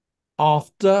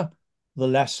 After the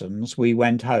lessons, we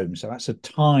went home. So that's a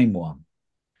time one.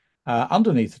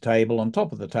 Underneath the table, on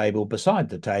top of the table, beside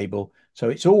the table. So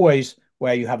it's always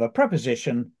where you have a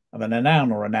preposition of a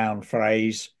noun or a noun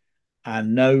phrase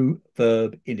and no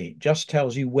verb in it. Just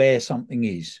tells you where something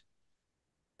is.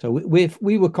 So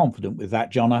we were confident with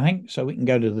that, John, I think. So we can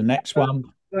go to the next one.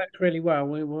 Worked really well.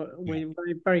 We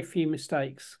made very few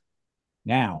mistakes.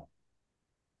 Now,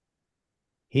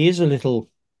 here's a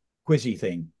little quizzy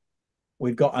thing.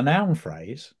 We've got a noun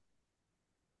phrase,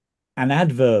 an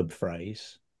adverb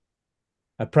phrase,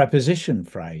 a preposition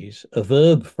phrase, a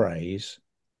verb phrase,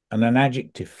 and an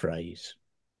adjective phrase.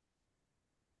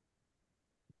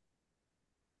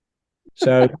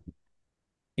 So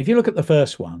if you look at the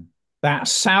first one, that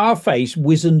sour-faced,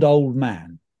 wizened old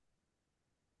man,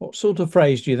 what sort of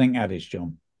phrase do you think that is,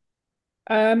 John?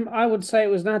 I would say it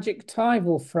was an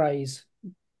adjectival phrase.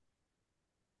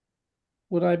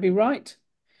 Would I be right?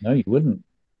 No, you wouldn't.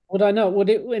 Would I not? Would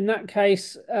it, in that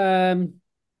case,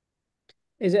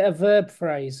 is it a verb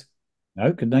phrase?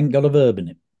 No, because it ain't got a verb in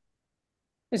it.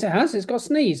 Yes, it has. It's got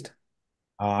sneezed.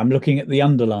 I'm looking at the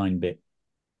underline bit.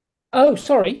 Oh,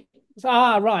 sorry.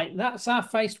 Right. That's our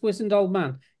faced wizened old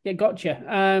man. Yeah,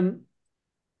 gotcha.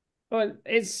 Well,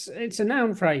 it's a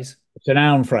noun phrase. It's a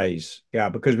noun phrase. Yeah,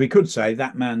 because we could say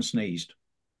that man sneezed.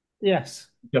 Yes.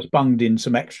 Just bunged in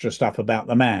some extra stuff about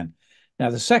the man. Now,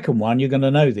 the second one, you're going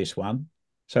to know this one.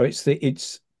 So it's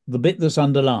the bit that's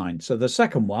underlined. So the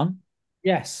second one.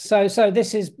 Yes. So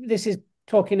this is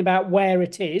talking about where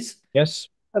it is. Yes.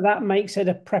 So that makes it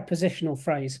a prepositional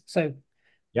phrase. So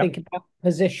think about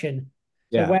position.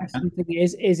 So where something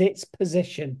is its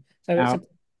position. So it's a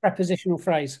prepositional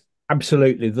phrase.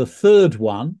 Absolutely. The third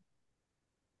one,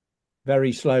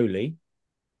 very slowly.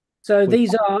 So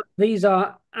these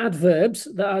are adverbs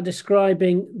that are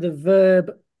describing the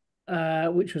verb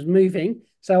which was moving.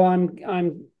 So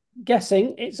I'm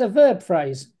guessing it's a verb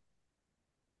phrase.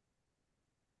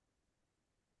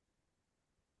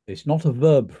 It's not a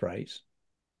verb phrase,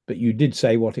 but you did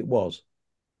say what it was.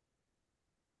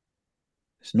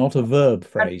 It's not a verb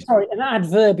phrase. Sorry, an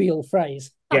adverbial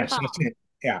phrase. Yes, that's it.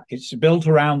 Yeah, it's built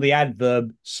around the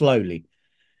adverb slowly.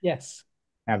 Yes.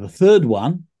 Now, the third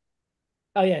one,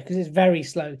 Oh yeah, because it's very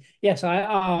slow. Yes,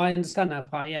 I understand that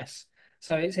part. Yes.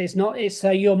 So it's not it's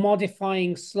so you're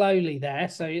modifying slowly there.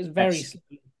 So it's very yes,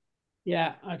 slow.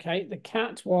 Yeah. Okay. The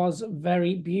cat was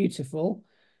very beautiful.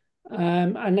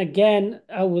 And again,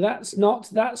 oh, that's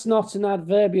not an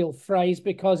adverbial phrase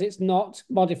because it's not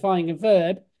modifying a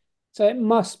verb. So it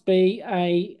must be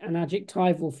an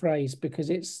adjectival phrase because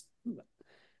it's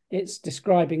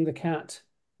describing the cat.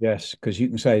 yes, because you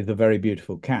can say the very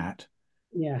beautiful cat.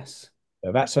 Yes.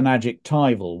 So that's an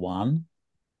adjectival one.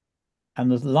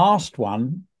 And the last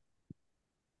one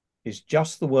is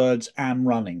just the words am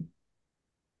running.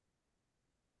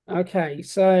 Okay.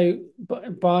 So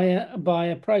by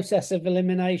a process of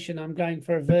elimination, I'm going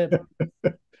for a verb.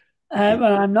 And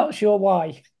I'm not sure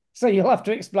why. So you'll have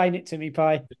to explain it to me,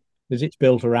 Pi. Because it's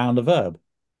built around a verb.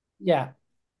 Yeah.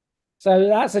 So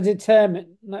that's a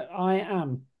determinant. No, I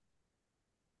am.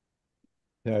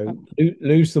 So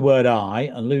lose the word I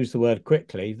and lose the word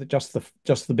quickly. Just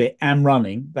the bit am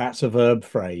running, that's a verb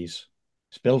phrase.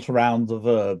 It's built around the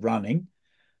verb running.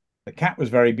 The cat was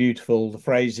very beautiful. The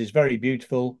phrase is very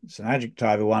beautiful. It's an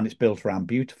adjective one. It's built around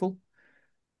beautiful.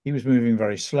 He was moving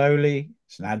very slowly.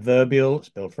 It's an adverbial. It's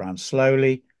built around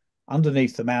slowly.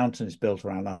 Underneath the mountain is built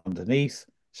around underneath.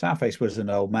 Southface was an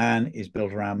old man is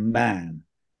built around man.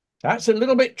 That's a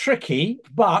little bit tricky,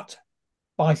 but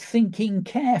by thinking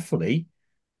carefully,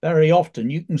 very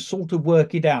often you can sort of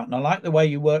work it out. And I like the way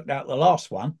you worked out the last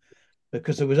one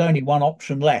because there was only one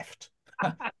option left.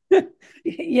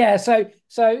 Yeah, so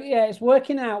yeah, it's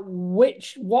working out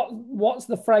what's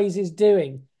the phrase is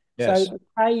doing. So Yes. the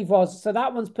cave was so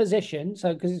that one's position,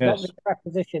 so because it's got the Yes.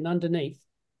 preposition underneath.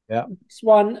 Yeah. This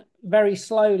one very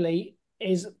slowly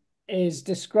is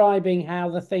describing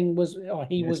how the thing was or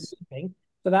he was Yes. moving.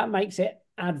 So that makes it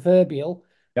adverbial.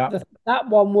 Yeah. That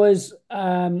one was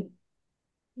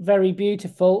very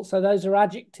beautiful. So those are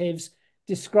adjectives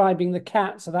describing the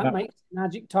cat. So that Yeah. makes an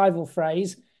adjectival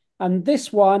phrase. And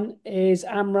this one is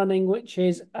am running, which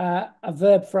is a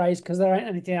verb phrase because there ain't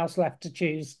anything else left to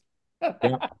choose.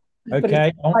 Yeah. But it's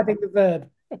Okay. describing the verb.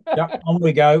 Yeah. On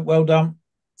we go. Well done.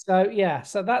 So yeah,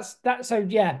 so that's that. So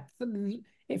yeah,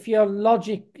 if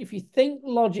you think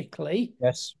logically,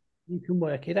 Yes. you can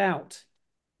work it out.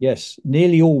 Yes.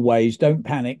 Nearly always don't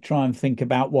panic. Try and think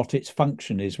about what its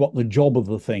function is, what the job of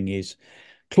the thing is.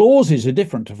 Clauses are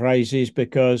different to phrases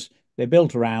because they're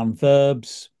built around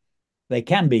verbs. They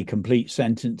can be complete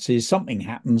sentences. Something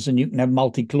happens and you can have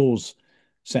multi-clause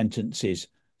sentences.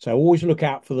 So always look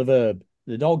out for the verb.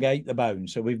 The dog ate the bone.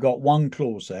 So we've got one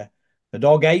clause there. The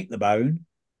dog ate the bone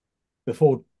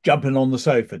before jumping on the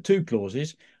sofa. Two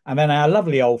clauses. And then our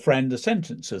lovely old friend, the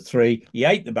sentence of three, he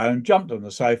ate the bone, jumped on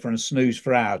the sofa and snoozed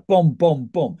for hours. Boom, boom,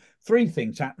 boom. Three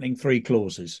things happening, three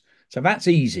clauses. So that's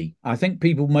easy. I think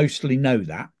people mostly know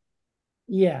that.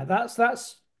 Yeah,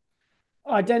 that's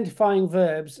identifying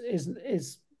verbs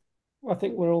is I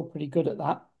think we're all pretty good at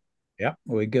that. Yeah,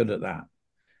 we're good at that.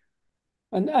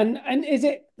 And is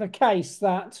it the case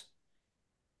that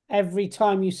every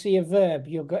time you see a verb,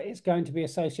 it's going to be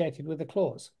associated with a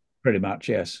clause? Pretty much,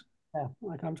 yes. Yeah,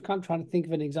 like I'm trying to think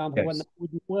of an example when Yes. that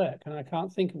wouldn't work, and I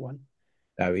can't think of one.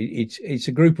 No, it's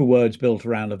a group of words built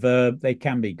around a verb. They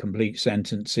can be complete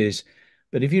sentences,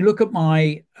 but if you look at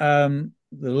my the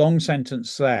long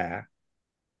sentence there,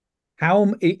 how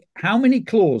many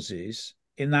clauses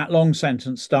in that long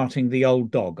sentence starting the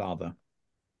old dog are there?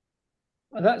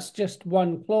 Well, that's just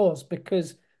one clause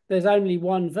because there's only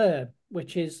one verb,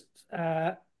 which is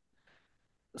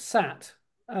sat.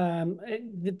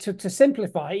 To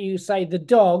simplify it, you say the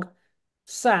dog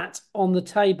sat on the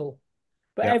table,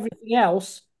 but Yeah, everything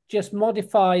else just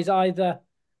modifies either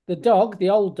the dog, the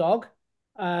old dog,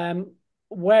 um,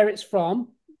 where it's from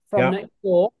yeah, next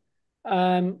door,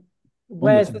 on the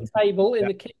where's the table. table in Yeah,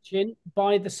 the kitchen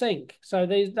by the sink. So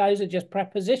those are just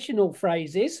prepositional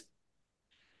phrases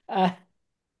uh,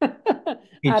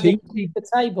 it's adding to easy. the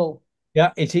table.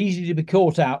 Yeah, it's easy to be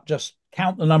caught out. Just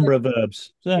count the number of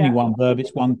verbs. There's only Yeah. one verb.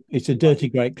 It's one. It's a dirty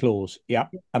great clause. Yeah,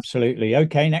 absolutely.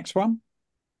 Okay, next one.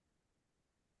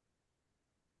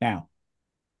 Now,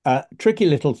 tricky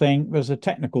little thing. There's a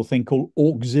technical thing called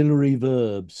auxiliary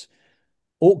verbs.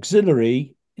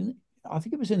 Auxiliary, I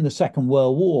think it was in the Second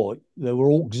World War, there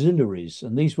were auxiliaries,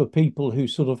 and these were people who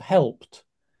sort of helped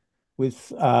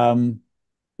with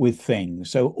things.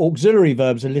 So auxiliary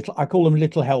verbs are little, I call them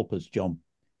little helpers, John.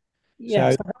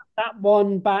 Yes, So that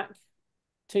one back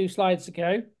 2 slides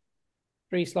ago,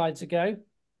 3 slides ago.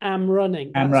 Am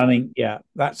running. am That's running, yeah,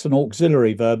 that's an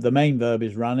auxiliary verb. The main verb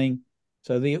is running.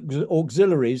 So the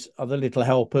auxiliaries are the little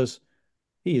helpers.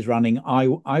 He is running.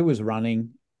 I was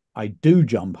running. I do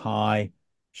jump high.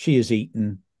 She has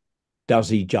eaten. Does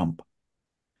he jump?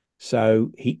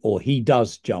 So he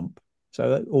does jump.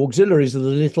 So auxiliaries are the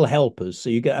little helpers. So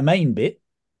you get a main bit,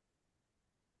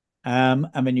 and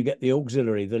then you get the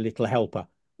auxiliary, the little helper.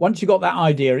 Once you got that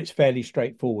idea, it's fairly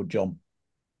straightforward, John.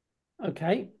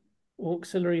 Okay.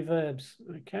 Auxiliary verbs.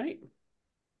 Okay.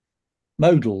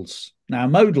 Modals. Now,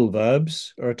 modal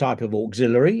verbs are a type of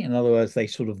auxiliary. In other words, they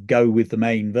sort of go with the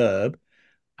main verb,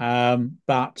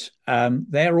 but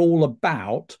they're all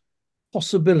about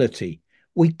possibility.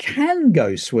 We can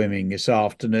go swimming this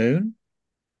afternoon.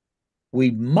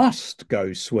 We must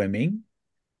go swimming.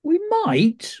 We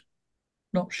might,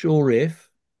 not sure if.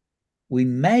 We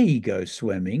may go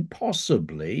swimming,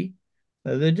 possibly.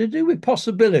 They're to do with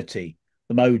possibility,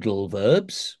 the modal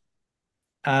verbs.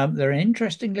 They're an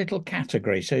interesting little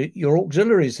category. So your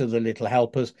auxiliaries are the little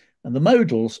helpers, and the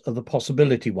modals are the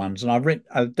possibility ones. And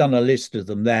I've done a list of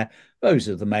them there. Those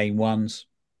are the main ones.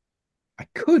 I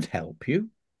could help you,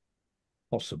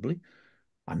 possibly.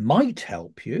 I might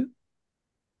help you.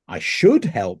 I should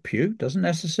help you. Doesn't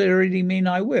necessarily mean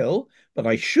I will, but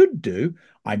I should do.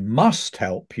 I must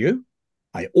help you.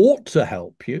 I ought to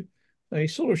help you. They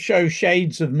sort of show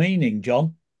shades of meaning,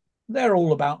 John. They're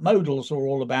all about modals or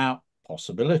all about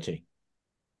possibility.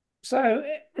 So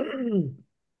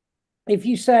if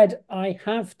you said, I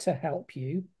have to help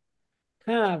you,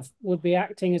 have would be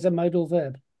acting as a modal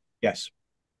verb. Yes.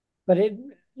 But it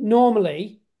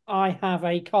normally, I have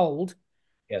a cold.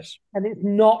 Yes. And it's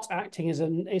not acting as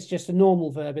it's just a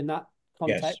normal verb in that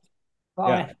Yes. context. But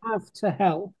Yeah. I have to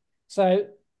help. So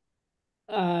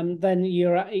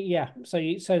then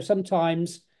so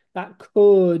sometimes that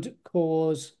could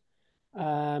cause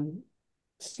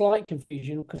slight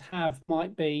confusion because have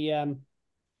might be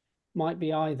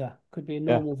either. Could be a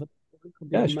Yeah. normal verb, could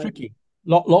be Yeah, a it's tricky.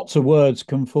 Lots of words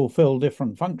can fulfill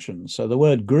different functions. So the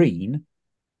word green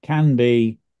can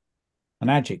be an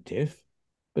adjective,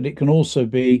 but it can also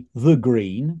be the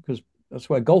green because that's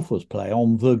where golfers play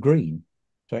on the green.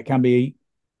 So it can be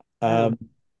a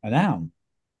noun.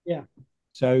 Yeah.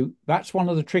 So that's one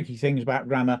of the tricky things about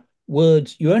grammar.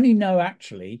 Words, you only know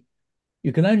actually,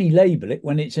 you can only label it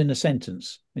when it's in a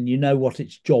sentence and you know what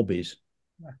its job is.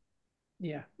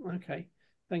 Yeah. Okay.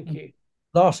 Thank you.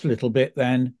 Last little bit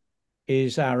then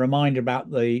is our reminder about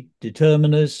the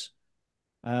determiners.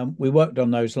 We worked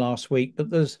on those last week, but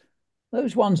there's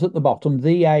those ones at the bottom,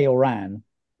 the, a, or an.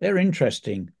 They're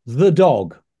interesting. The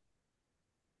dog.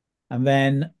 And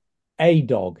then a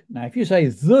dog. Now, if you say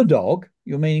the dog,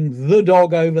 you're meaning the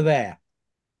dog over there.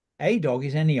 A dog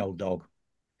is any old dog.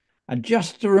 And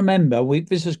just to remember,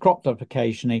 this has cropped up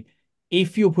occasionally.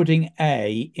 If you're putting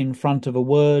a in front of a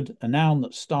word, a noun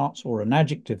that starts or an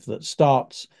adjective that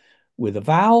starts with a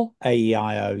vowel, a, e,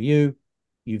 I, o, u,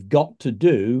 you've got to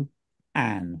do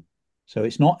an. So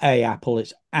it's not a apple,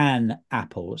 it's an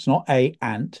apple. It's not a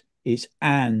ant, it's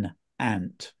an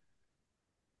ant.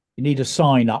 You need a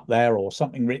sign up there or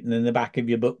something written in the back of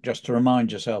your book just to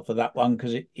remind yourself of that one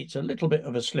because it's a little bit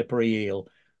of a slippery eel,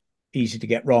 easy to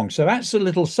get wrong. So that's a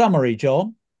little summary,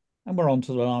 John. And we're on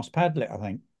to the last Padlet, I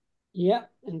think. Yeah,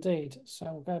 indeed. So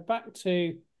we'll go back to.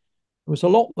 There was a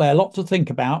lot there, a lot to think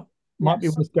about. Might be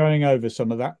Yes. worth going over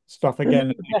some of that stuff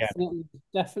again and Definitely,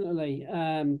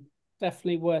 definitely,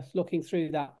 definitely worth looking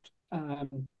through that.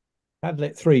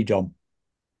 Padlet 3, John.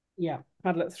 Yeah,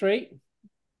 Padlet 3.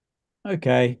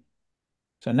 Okay.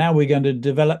 So now we're going to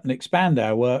develop and expand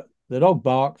our work. The dog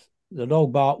barked. The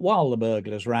dog barked while the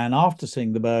burglars ran. After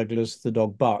seeing the burglars, the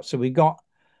dog barked. So we got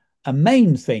a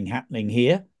main thing happening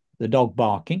here, the dog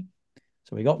barking.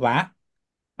 So we got that.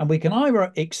 And we can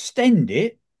either extend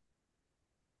it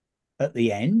at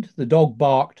the end, the dog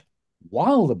barked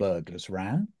while the burglars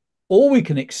ran, or we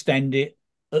can extend it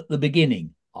at the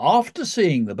beginning. After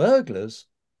seeing the burglars,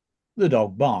 the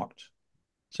dog barked.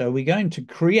 So we're going to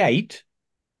create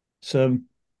some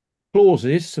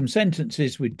clauses, some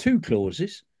sentences with two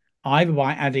clauses, either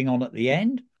by adding on at the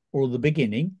end or the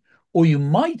beginning, or you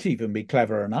might even be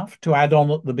clever enough to add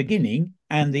on at the beginning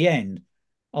and the end.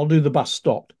 I'll do the bus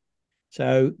stopped.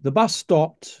 So the bus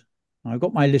stopped. I've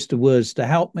got my list of words to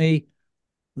help me.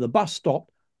 The bus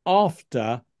stopped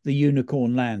after the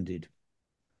unicorn landed.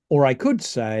 Or I could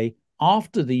say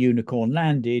after the unicorn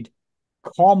landed,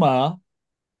 comma,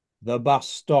 the bus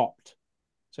stopped.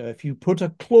 So if you put a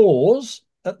clause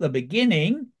at the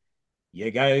beginning,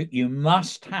 you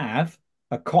must have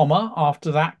a comma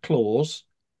after that clause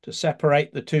to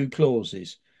separate the two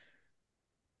clauses.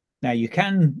 Now you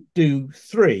can do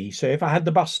three. So if I had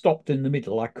the bus stopped in the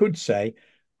middle, I could say,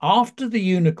 after the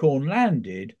unicorn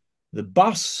landed, the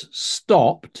bus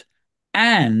stopped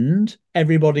and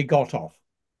everybody got off.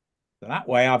 So that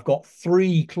way I've got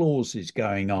three clauses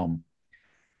going on.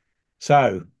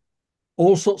 So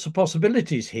all sorts of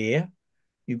possibilities here.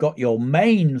 You've got your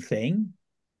main thing,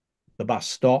 the bus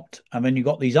stopped, and then you've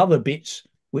got these other bits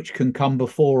which can come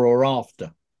before or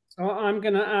after. So I'm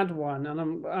going to add one,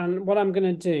 and what I'm going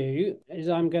to do is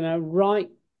I'm going to write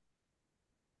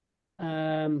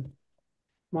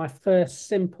my first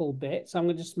simple bit. So I'm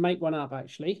going to just make one up.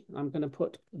 Actually, I'm going to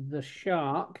put the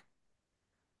shark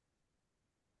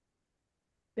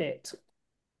bit,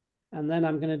 and then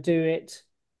I'm going to do it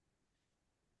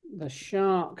the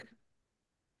shark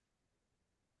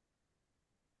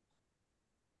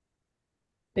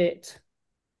bit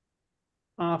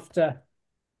after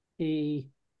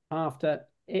after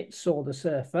it saw the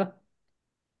surfer,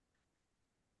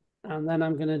 and then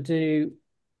I'm going to do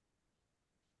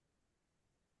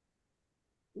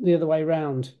the other way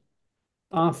round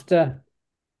after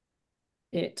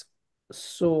it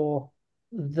saw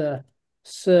the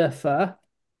surfer,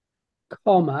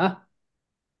 comma,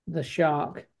 the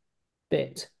shark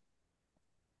bit.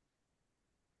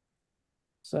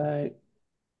 So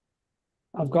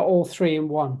I've got all three in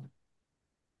one.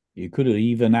 You could have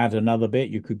even add another bit.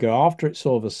 You could go after it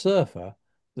saw the surfer,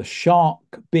 the shark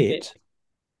bit,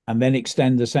 and then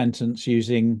extend the sentence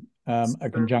using a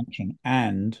conjunction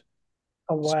and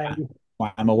Away.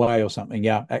 swam away or something.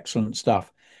 Yeah, excellent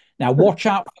stuff. Now watch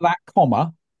out for that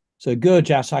comma. So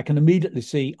Gurjas, I can immediately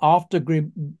see after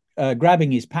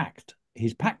grabbing his packed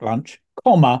lunch,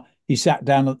 comma, he sat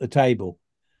down at the table.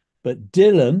 But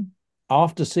Dylan,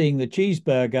 after seeing the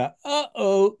cheeseburger,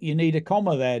 you need a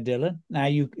comma there, Dylan. Now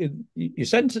your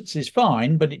sentence is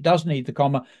fine, but it does need the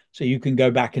comma, so you can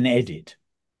go back and edit.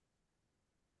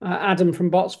 Adam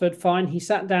from Botsford, fine. He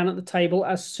sat down at the table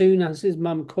as soon as his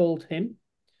mum called him.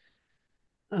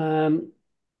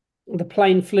 The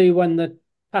plane flew when the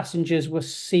passengers were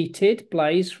seated.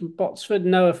 Blaze from Botsford.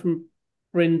 Noah from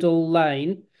Brindle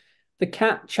Lane. The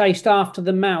cat chased after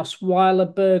the mouse while a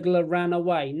burglar ran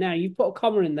away. Now, you've put a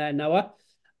comma in there, Noah,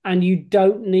 and you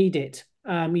don't need it.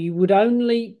 You would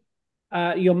only,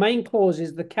 your main clause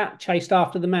is the cat chased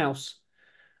after the mouse.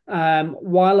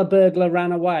 While a burglar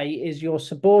ran away is your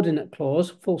subordinate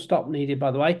clause, full stop needed, by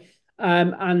the way.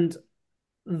 And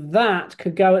that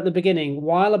could go at the beginning.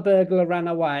 While a burglar ran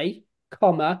away,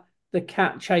 comma, the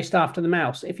cat chased after the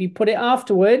mouse. If you put it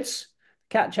afterwards,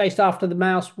 cat chased after the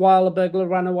mouse while a burglar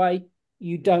ran away,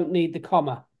 you don't need the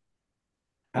comma.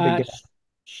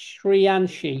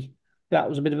 Shriyanshi. That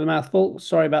was a bit of a mouthful.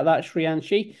 Sorry about that,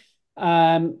 Shriyanshi.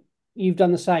 You've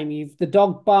done the same. The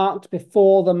dog barked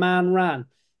before the man ran.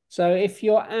 So if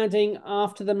you're adding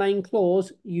after the main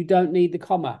clause, you don't need the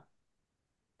comma.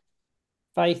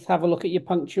 Faith, have a look at your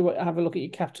punctuation, have a look at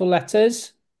your capital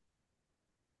letters.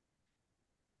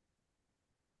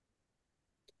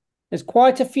 There's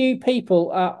quite a few people,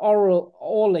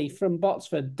 Orly from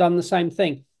Botsford, done the same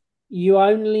thing. You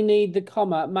only need the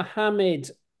comma. Mohammed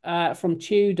from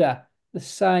Tudor, the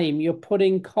same. You're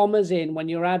putting commas in when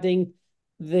you're adding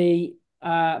the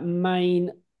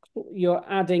you're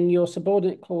adding your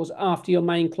subordinate clause after your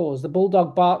main clause. The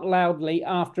bulldog barked loudly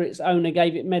after its owner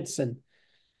gave it medicine.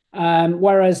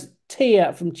 Whereas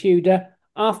Tia from Tudor,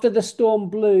 after the storm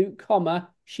blew, comma,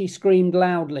 she screamed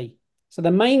loudly. So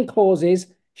the main clause is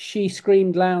she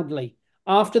screamed loudly.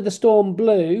 After the storm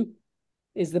blew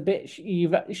is the bit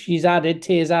she's added,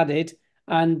 Tia's added,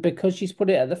 and because she's put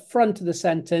it at the front of the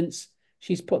sentence,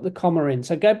 she's put the comma in.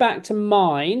 So go back to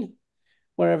mine,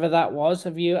 wherever that was.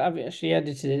 Have you actually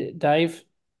edited it, Dave?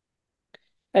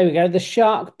 There we go. The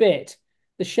shark bit.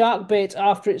 The shark bit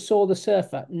after it saw the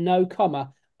surfer, no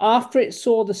comma. After it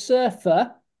saw the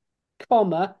surfer,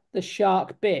 comma, the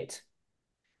shark bit.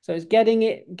 So it's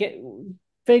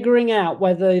figuring out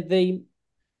whether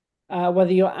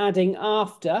you're adding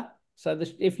after. So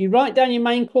if you write down your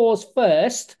main clause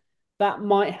first, that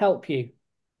might help you.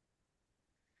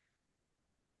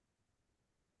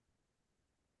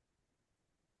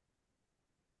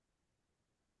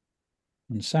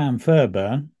 And Sam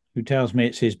Fairburn, who tells me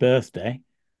it's his birthday,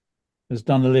 has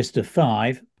done a list of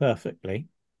 5 perfectly.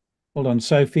 Hold on,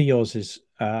 Sophie, yours is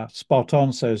spot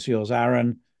on. So is yours,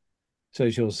 Aaron. So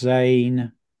is yours,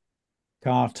 Zane,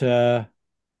 Carter.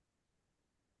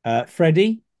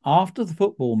 Freddie, after the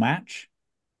football match,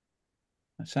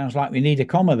 it sounds like we need a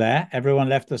comma there. Everyone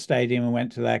left the stadium and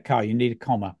went to their car. You need a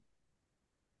comma.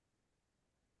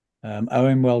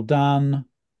 Owen, well done.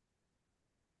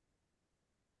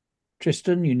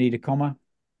 Tristan, you need a comma.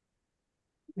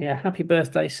 Yeah, happy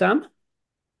birthday, Sam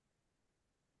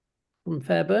from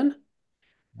Fairburn.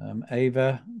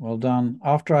 Ava, well done.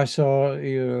 After I saw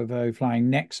you though flying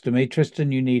next to me,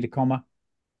 Tristan, you need a comma.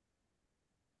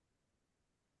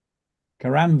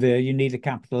 Karamvir, you need a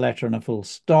capital letter and a full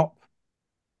stop.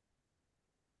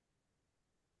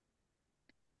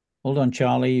 Hold on,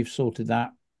 Charlie, you've sorted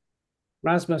that.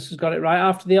 Rasmus has got it right.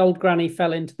 After the old granny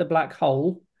fell into the black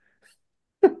hole,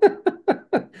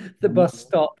 the bus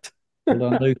stopped. Hold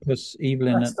on, Lucas,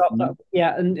 Evelyn. Stop.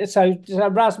 Yeah, and so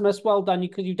Rasmus, well done,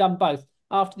 because you've done both.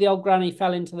 After the old granny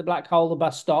fell into the black hole, the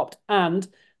bus stopped, and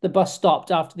the bus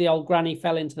stopped after the old granny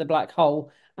fell into the black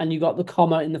hole, and you got the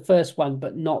comma in the first one,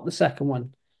 but not the second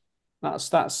one.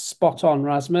 That's spot on,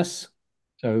 Rasmus.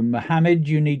 So Mohammed,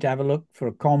 you need to have a look for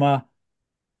a comma.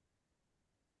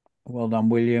 Well done,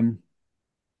 William.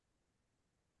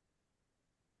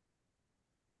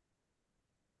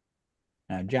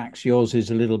 Now, Jax, yours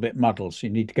is a little bit muddled, so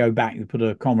you need to go back. You put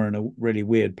a comma in a really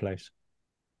weird place.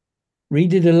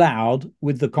 Read it aloud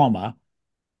with the comma,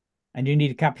 and you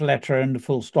need a capital letter and a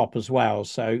full stop as well.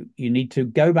 So you need to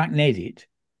go back and edit.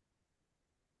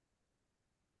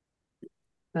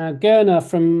 Gerner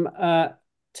from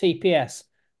TPS,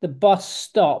 the bus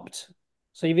stopped.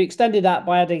 So you've extended that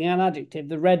by adding an adjective,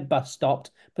 the red bus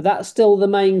stopped, but that's still the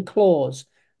main clause.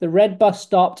 The red bus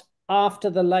stopped after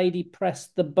the lady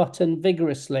pressed the button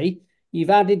vigorously. You've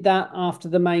added that after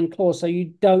the main clause, so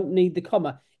you don't need the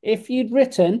comma. If you'd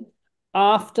written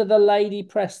after the lady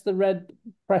pressed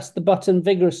the button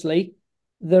vigorously,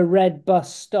 the red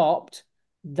bus stopped,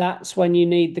 that's when you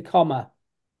need the comma.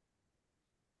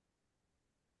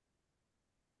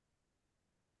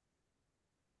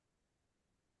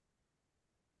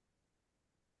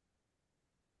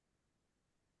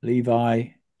 Levi,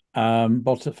 from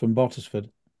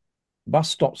Bottisford. Bus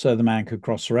stopped so the man could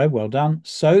cross the road. Well done.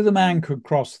 So the man could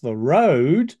cross the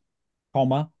road,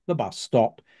 comma, the bus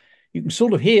stopped. You can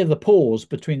sort of hear the pause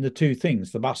between the two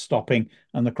things, the bus stopping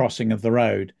and the crossing of the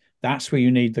road. That's where you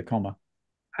need the comma.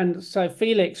 And so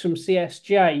Felix from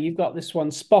CSJ, you've got this one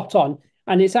spot on,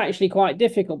 and it's actually quite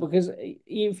difficult because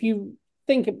if you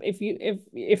think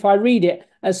if I read it,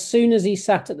 as soon as he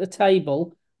sat at the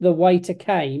table, the waiter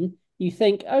came, you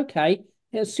think, okay,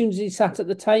 as soon as he sat at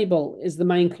the table is the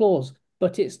main clause,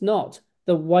 but it's not.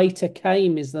 The waiter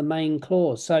came is the main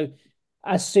clause. So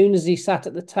as soon as he sat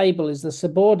at the table is the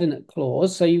subordinate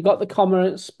clause. So you've got the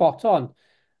comma spot on.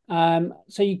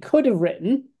 So you could have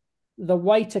written the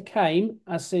waiter came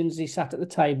as soon as he sat at the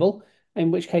table, in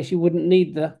which case you wouldn't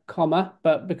need the comma,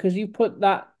 but because you put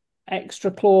that extra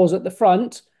clause at the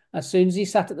front, as soon as he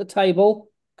sat at the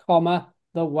table, comma,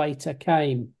 the waiter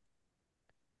came.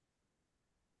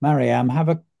 Mariam,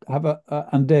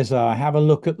 and Deza, have a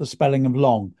look at the spelling of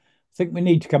long. I think we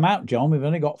need to come out, John. We've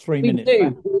only got 3 minutes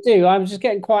left. We do. I was just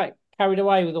getting quite carried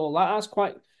away with all that. That's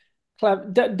quite clever.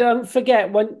 Don't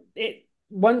forget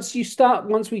once we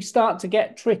start to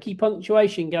get tricky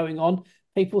punctuation going on,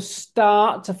 people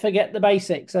start to forget the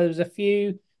basics. So there's a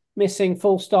few missing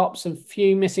full stops and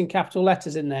few missing capital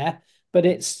letters in there, but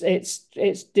it's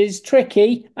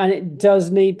tricky and it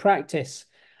does need practice.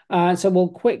 So we'll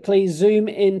quickly zoom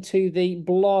into the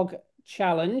blog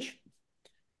challenge.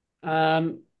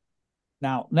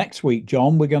 Now, next week,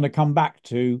 John, we're going to come back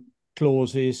to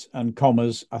clauses and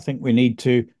commas. I think we need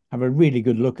to have a really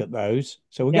good look at those.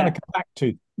 So we're going to come back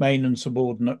to main and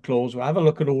subordinate clause. We'll have a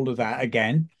look at all of that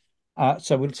again.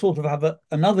 So we'll sort of have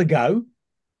another go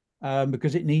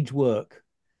because it needs work.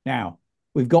 Now,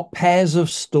 we've got pairs of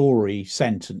story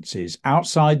sentences.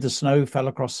 Outside, the snow fell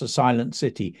across the silent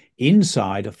city.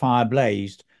 Inside, a fire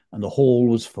blazed and the hall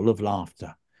was full of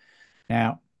laughter.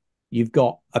 Now, you've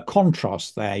got a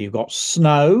contrast there. You've got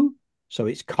snow, so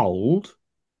it's cold.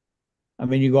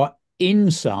 And then you've got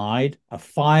inside, a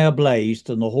fire blazed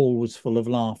and the hall was full of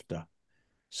laughter.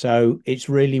 So it's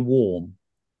really warm.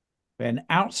 Then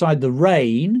outside, the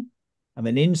rain, and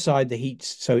then inside the heat.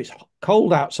 So it's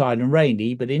cold outside and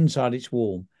rainy, but inside it's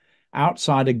warm.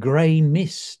 Outside, a grey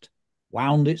mist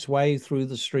wound its way through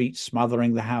the streets,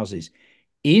 smothering the houses.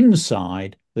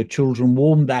 Inside, the children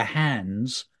warmed their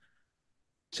hands.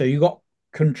 So you've got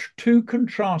two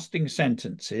contrasting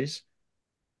sentences,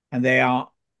 and they are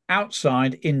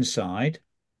outside, inside,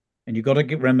 and you've got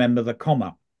to remember the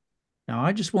comma. Now,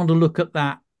 I just want to look at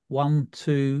that 1,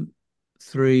 2,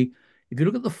 3. If you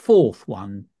look at the fourth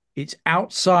one, it's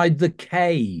outside the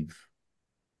cave.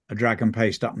 A drag and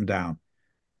paste up and down.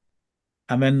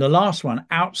 And then the last one,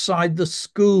 outside the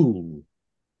school.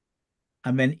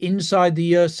 And then inside the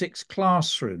year 6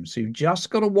 classroom. So you've just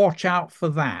got to watch out for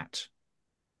that.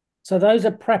 So those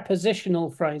are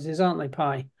prepositional phrases, aren't they,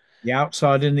 Pi? The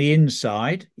outside and the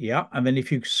inside. Yeah. And then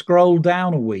if you scroll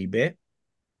down a wee bit,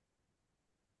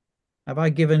 have I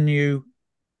given you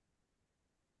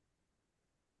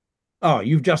Oh,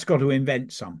 you've just got to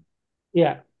invent some.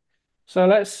 Yeah. So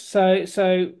let's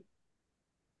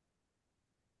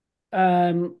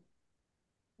um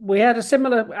we had a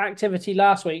similar activity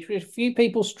last week, which a few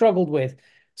people struggled with.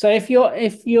 So if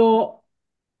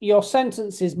your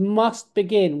sentences must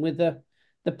begin with the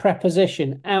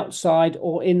preposition outside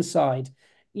or inside,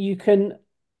 you can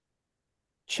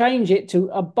change it to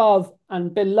above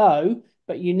and below,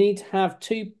 but you need to have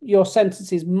your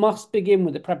sentences must begin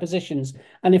with the prepositions.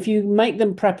 And if you make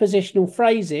them prepositional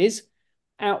phrases,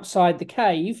 outside the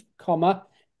cave, comma,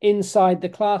 inside the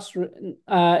classroom,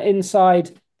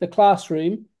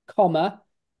 comma,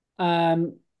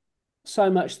 so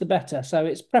much the better. So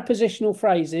it's prepositional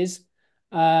phrases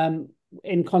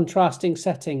in contrasting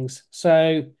settings.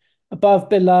 So above,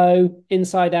 below,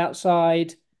 inside,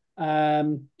 outside,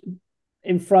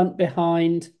 in front,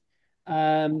 behind.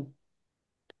 Now,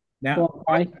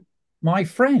 my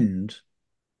friend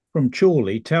from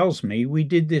Chorley tells me we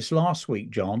did this last week,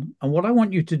 John. And what I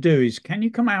want you to do is, can you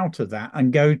come out of that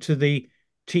and go to the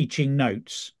teaching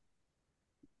notes?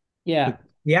 Yeah.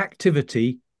 The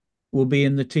activity will be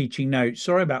in the teaching notes.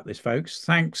 Sorry about this, folks.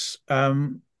 Thanks.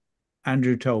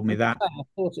 Andrew told me that. I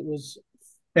thought it was.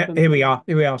 Yeah, here we are.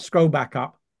 Here we are. Scroll back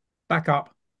up. Back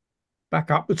up.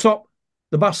 Back up. Stop.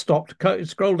 The bus stopped.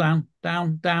 Scroll down.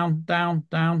 Down. Down. Down.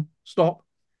 Down. Stop.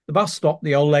 The bus stopped.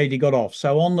 The old lady got off.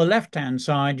 So on the left-hand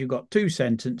side, you've got two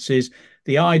sentences.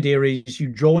 The idea is you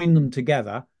join them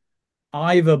together,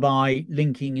 either by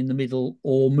linking in the middle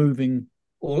or moving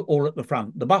or at the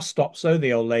front. The bus stopped, so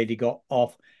the old lady got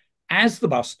off. As the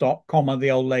bus stopped, comma, the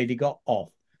old lady got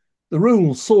off. The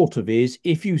rule sort of is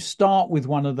if you start with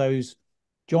one of those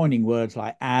joining words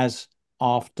like as,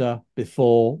 after,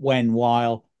 before, when,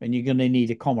 while, then you're going to need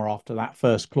a comma after that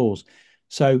first clause.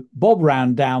 So Bob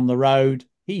ran down the road,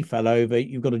 he fell over,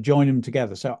 you've got to join them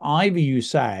together. So either you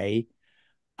say,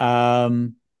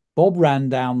 Bob ran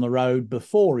down the road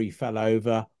before he fell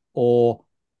over, or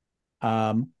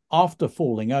after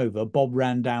falling over, Bob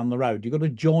ran down the road. You've got to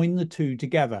join the two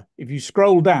together. If you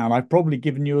scroll down, I've probably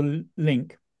given you a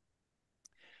link.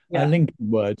 Linking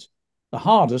words. The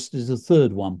hardest is the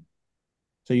third one.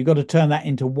 So you've got to turn that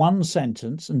into one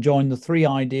sentence and join the three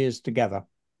ideas together.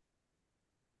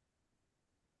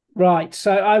 Right.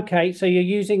 So, okay. So you're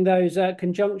using those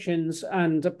conjunctions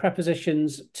and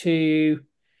prepositions to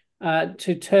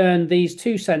turn these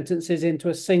two sentences into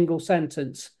a single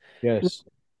sentence. Yes.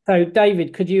 So,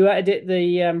 David, could you edit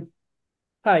the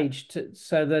page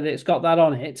so that it's got that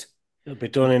on it? It'll be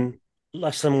done in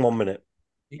less than 1 minute.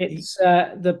 It's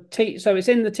so it's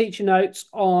in the teacher notes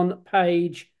on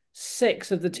page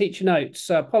 6 of the teacher notes.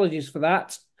 So apologies for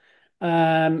that.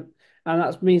 And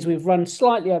that means we've run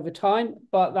slightly over time,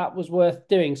 but that was worth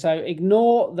doing. So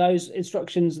ignore those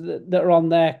instructions that are on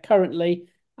there currently,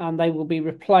 and they will be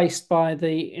replaced by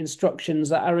the instructions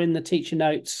that are in the teacher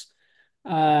notes.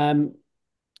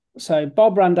 So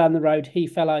Bob ran down the road, he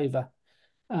fell over.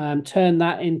 Turn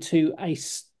that into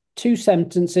two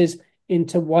sentences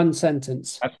into one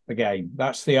sentence. That's the game.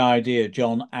 That's the idea,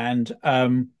 John.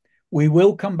 And we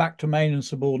will come back to main and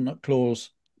subordinate clause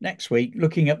next week,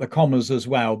 looking at the commas as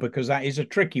well, because that is a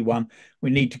tricky one. We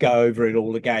need to go over it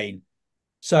all again.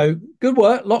 So good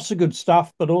work, lots of good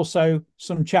stuff, but also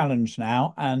some challenge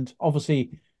now. And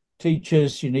obviously,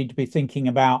 teachers, you need to be thinking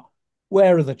about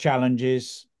where are the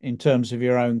challenges in terms of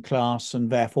your own class, and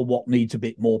therefore what needs a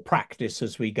bit more practice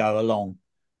as we go along.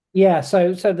 Yeah,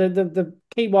 so the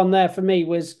key one there for me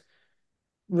was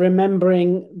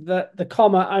remembering that the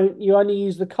comma, you only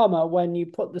use the comma when you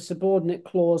put the subordinate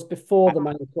clause before the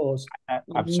main clause,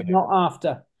 Absolutely. not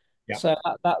after. Yeah. So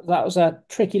that was a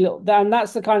tricky little, and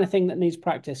that's the kind of thing that needs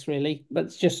practice, really. But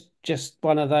it's just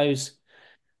one of those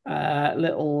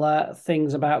little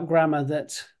things about grammar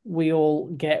that we all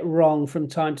get wrong from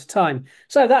time to time.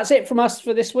 So that's it from us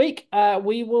for this week.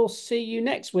 We will see you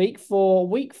next week for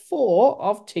week 4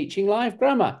 of Teaching Live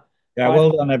Grammar. Yeah, Bye.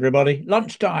 well done, everybody.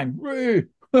 Lunchtime. Woo!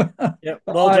 Yeah,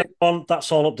 well done, everyone.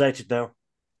 That's all updated now.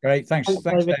 Great. Thanks, Thanks,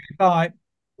 David. David. Bye.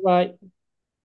 Bye.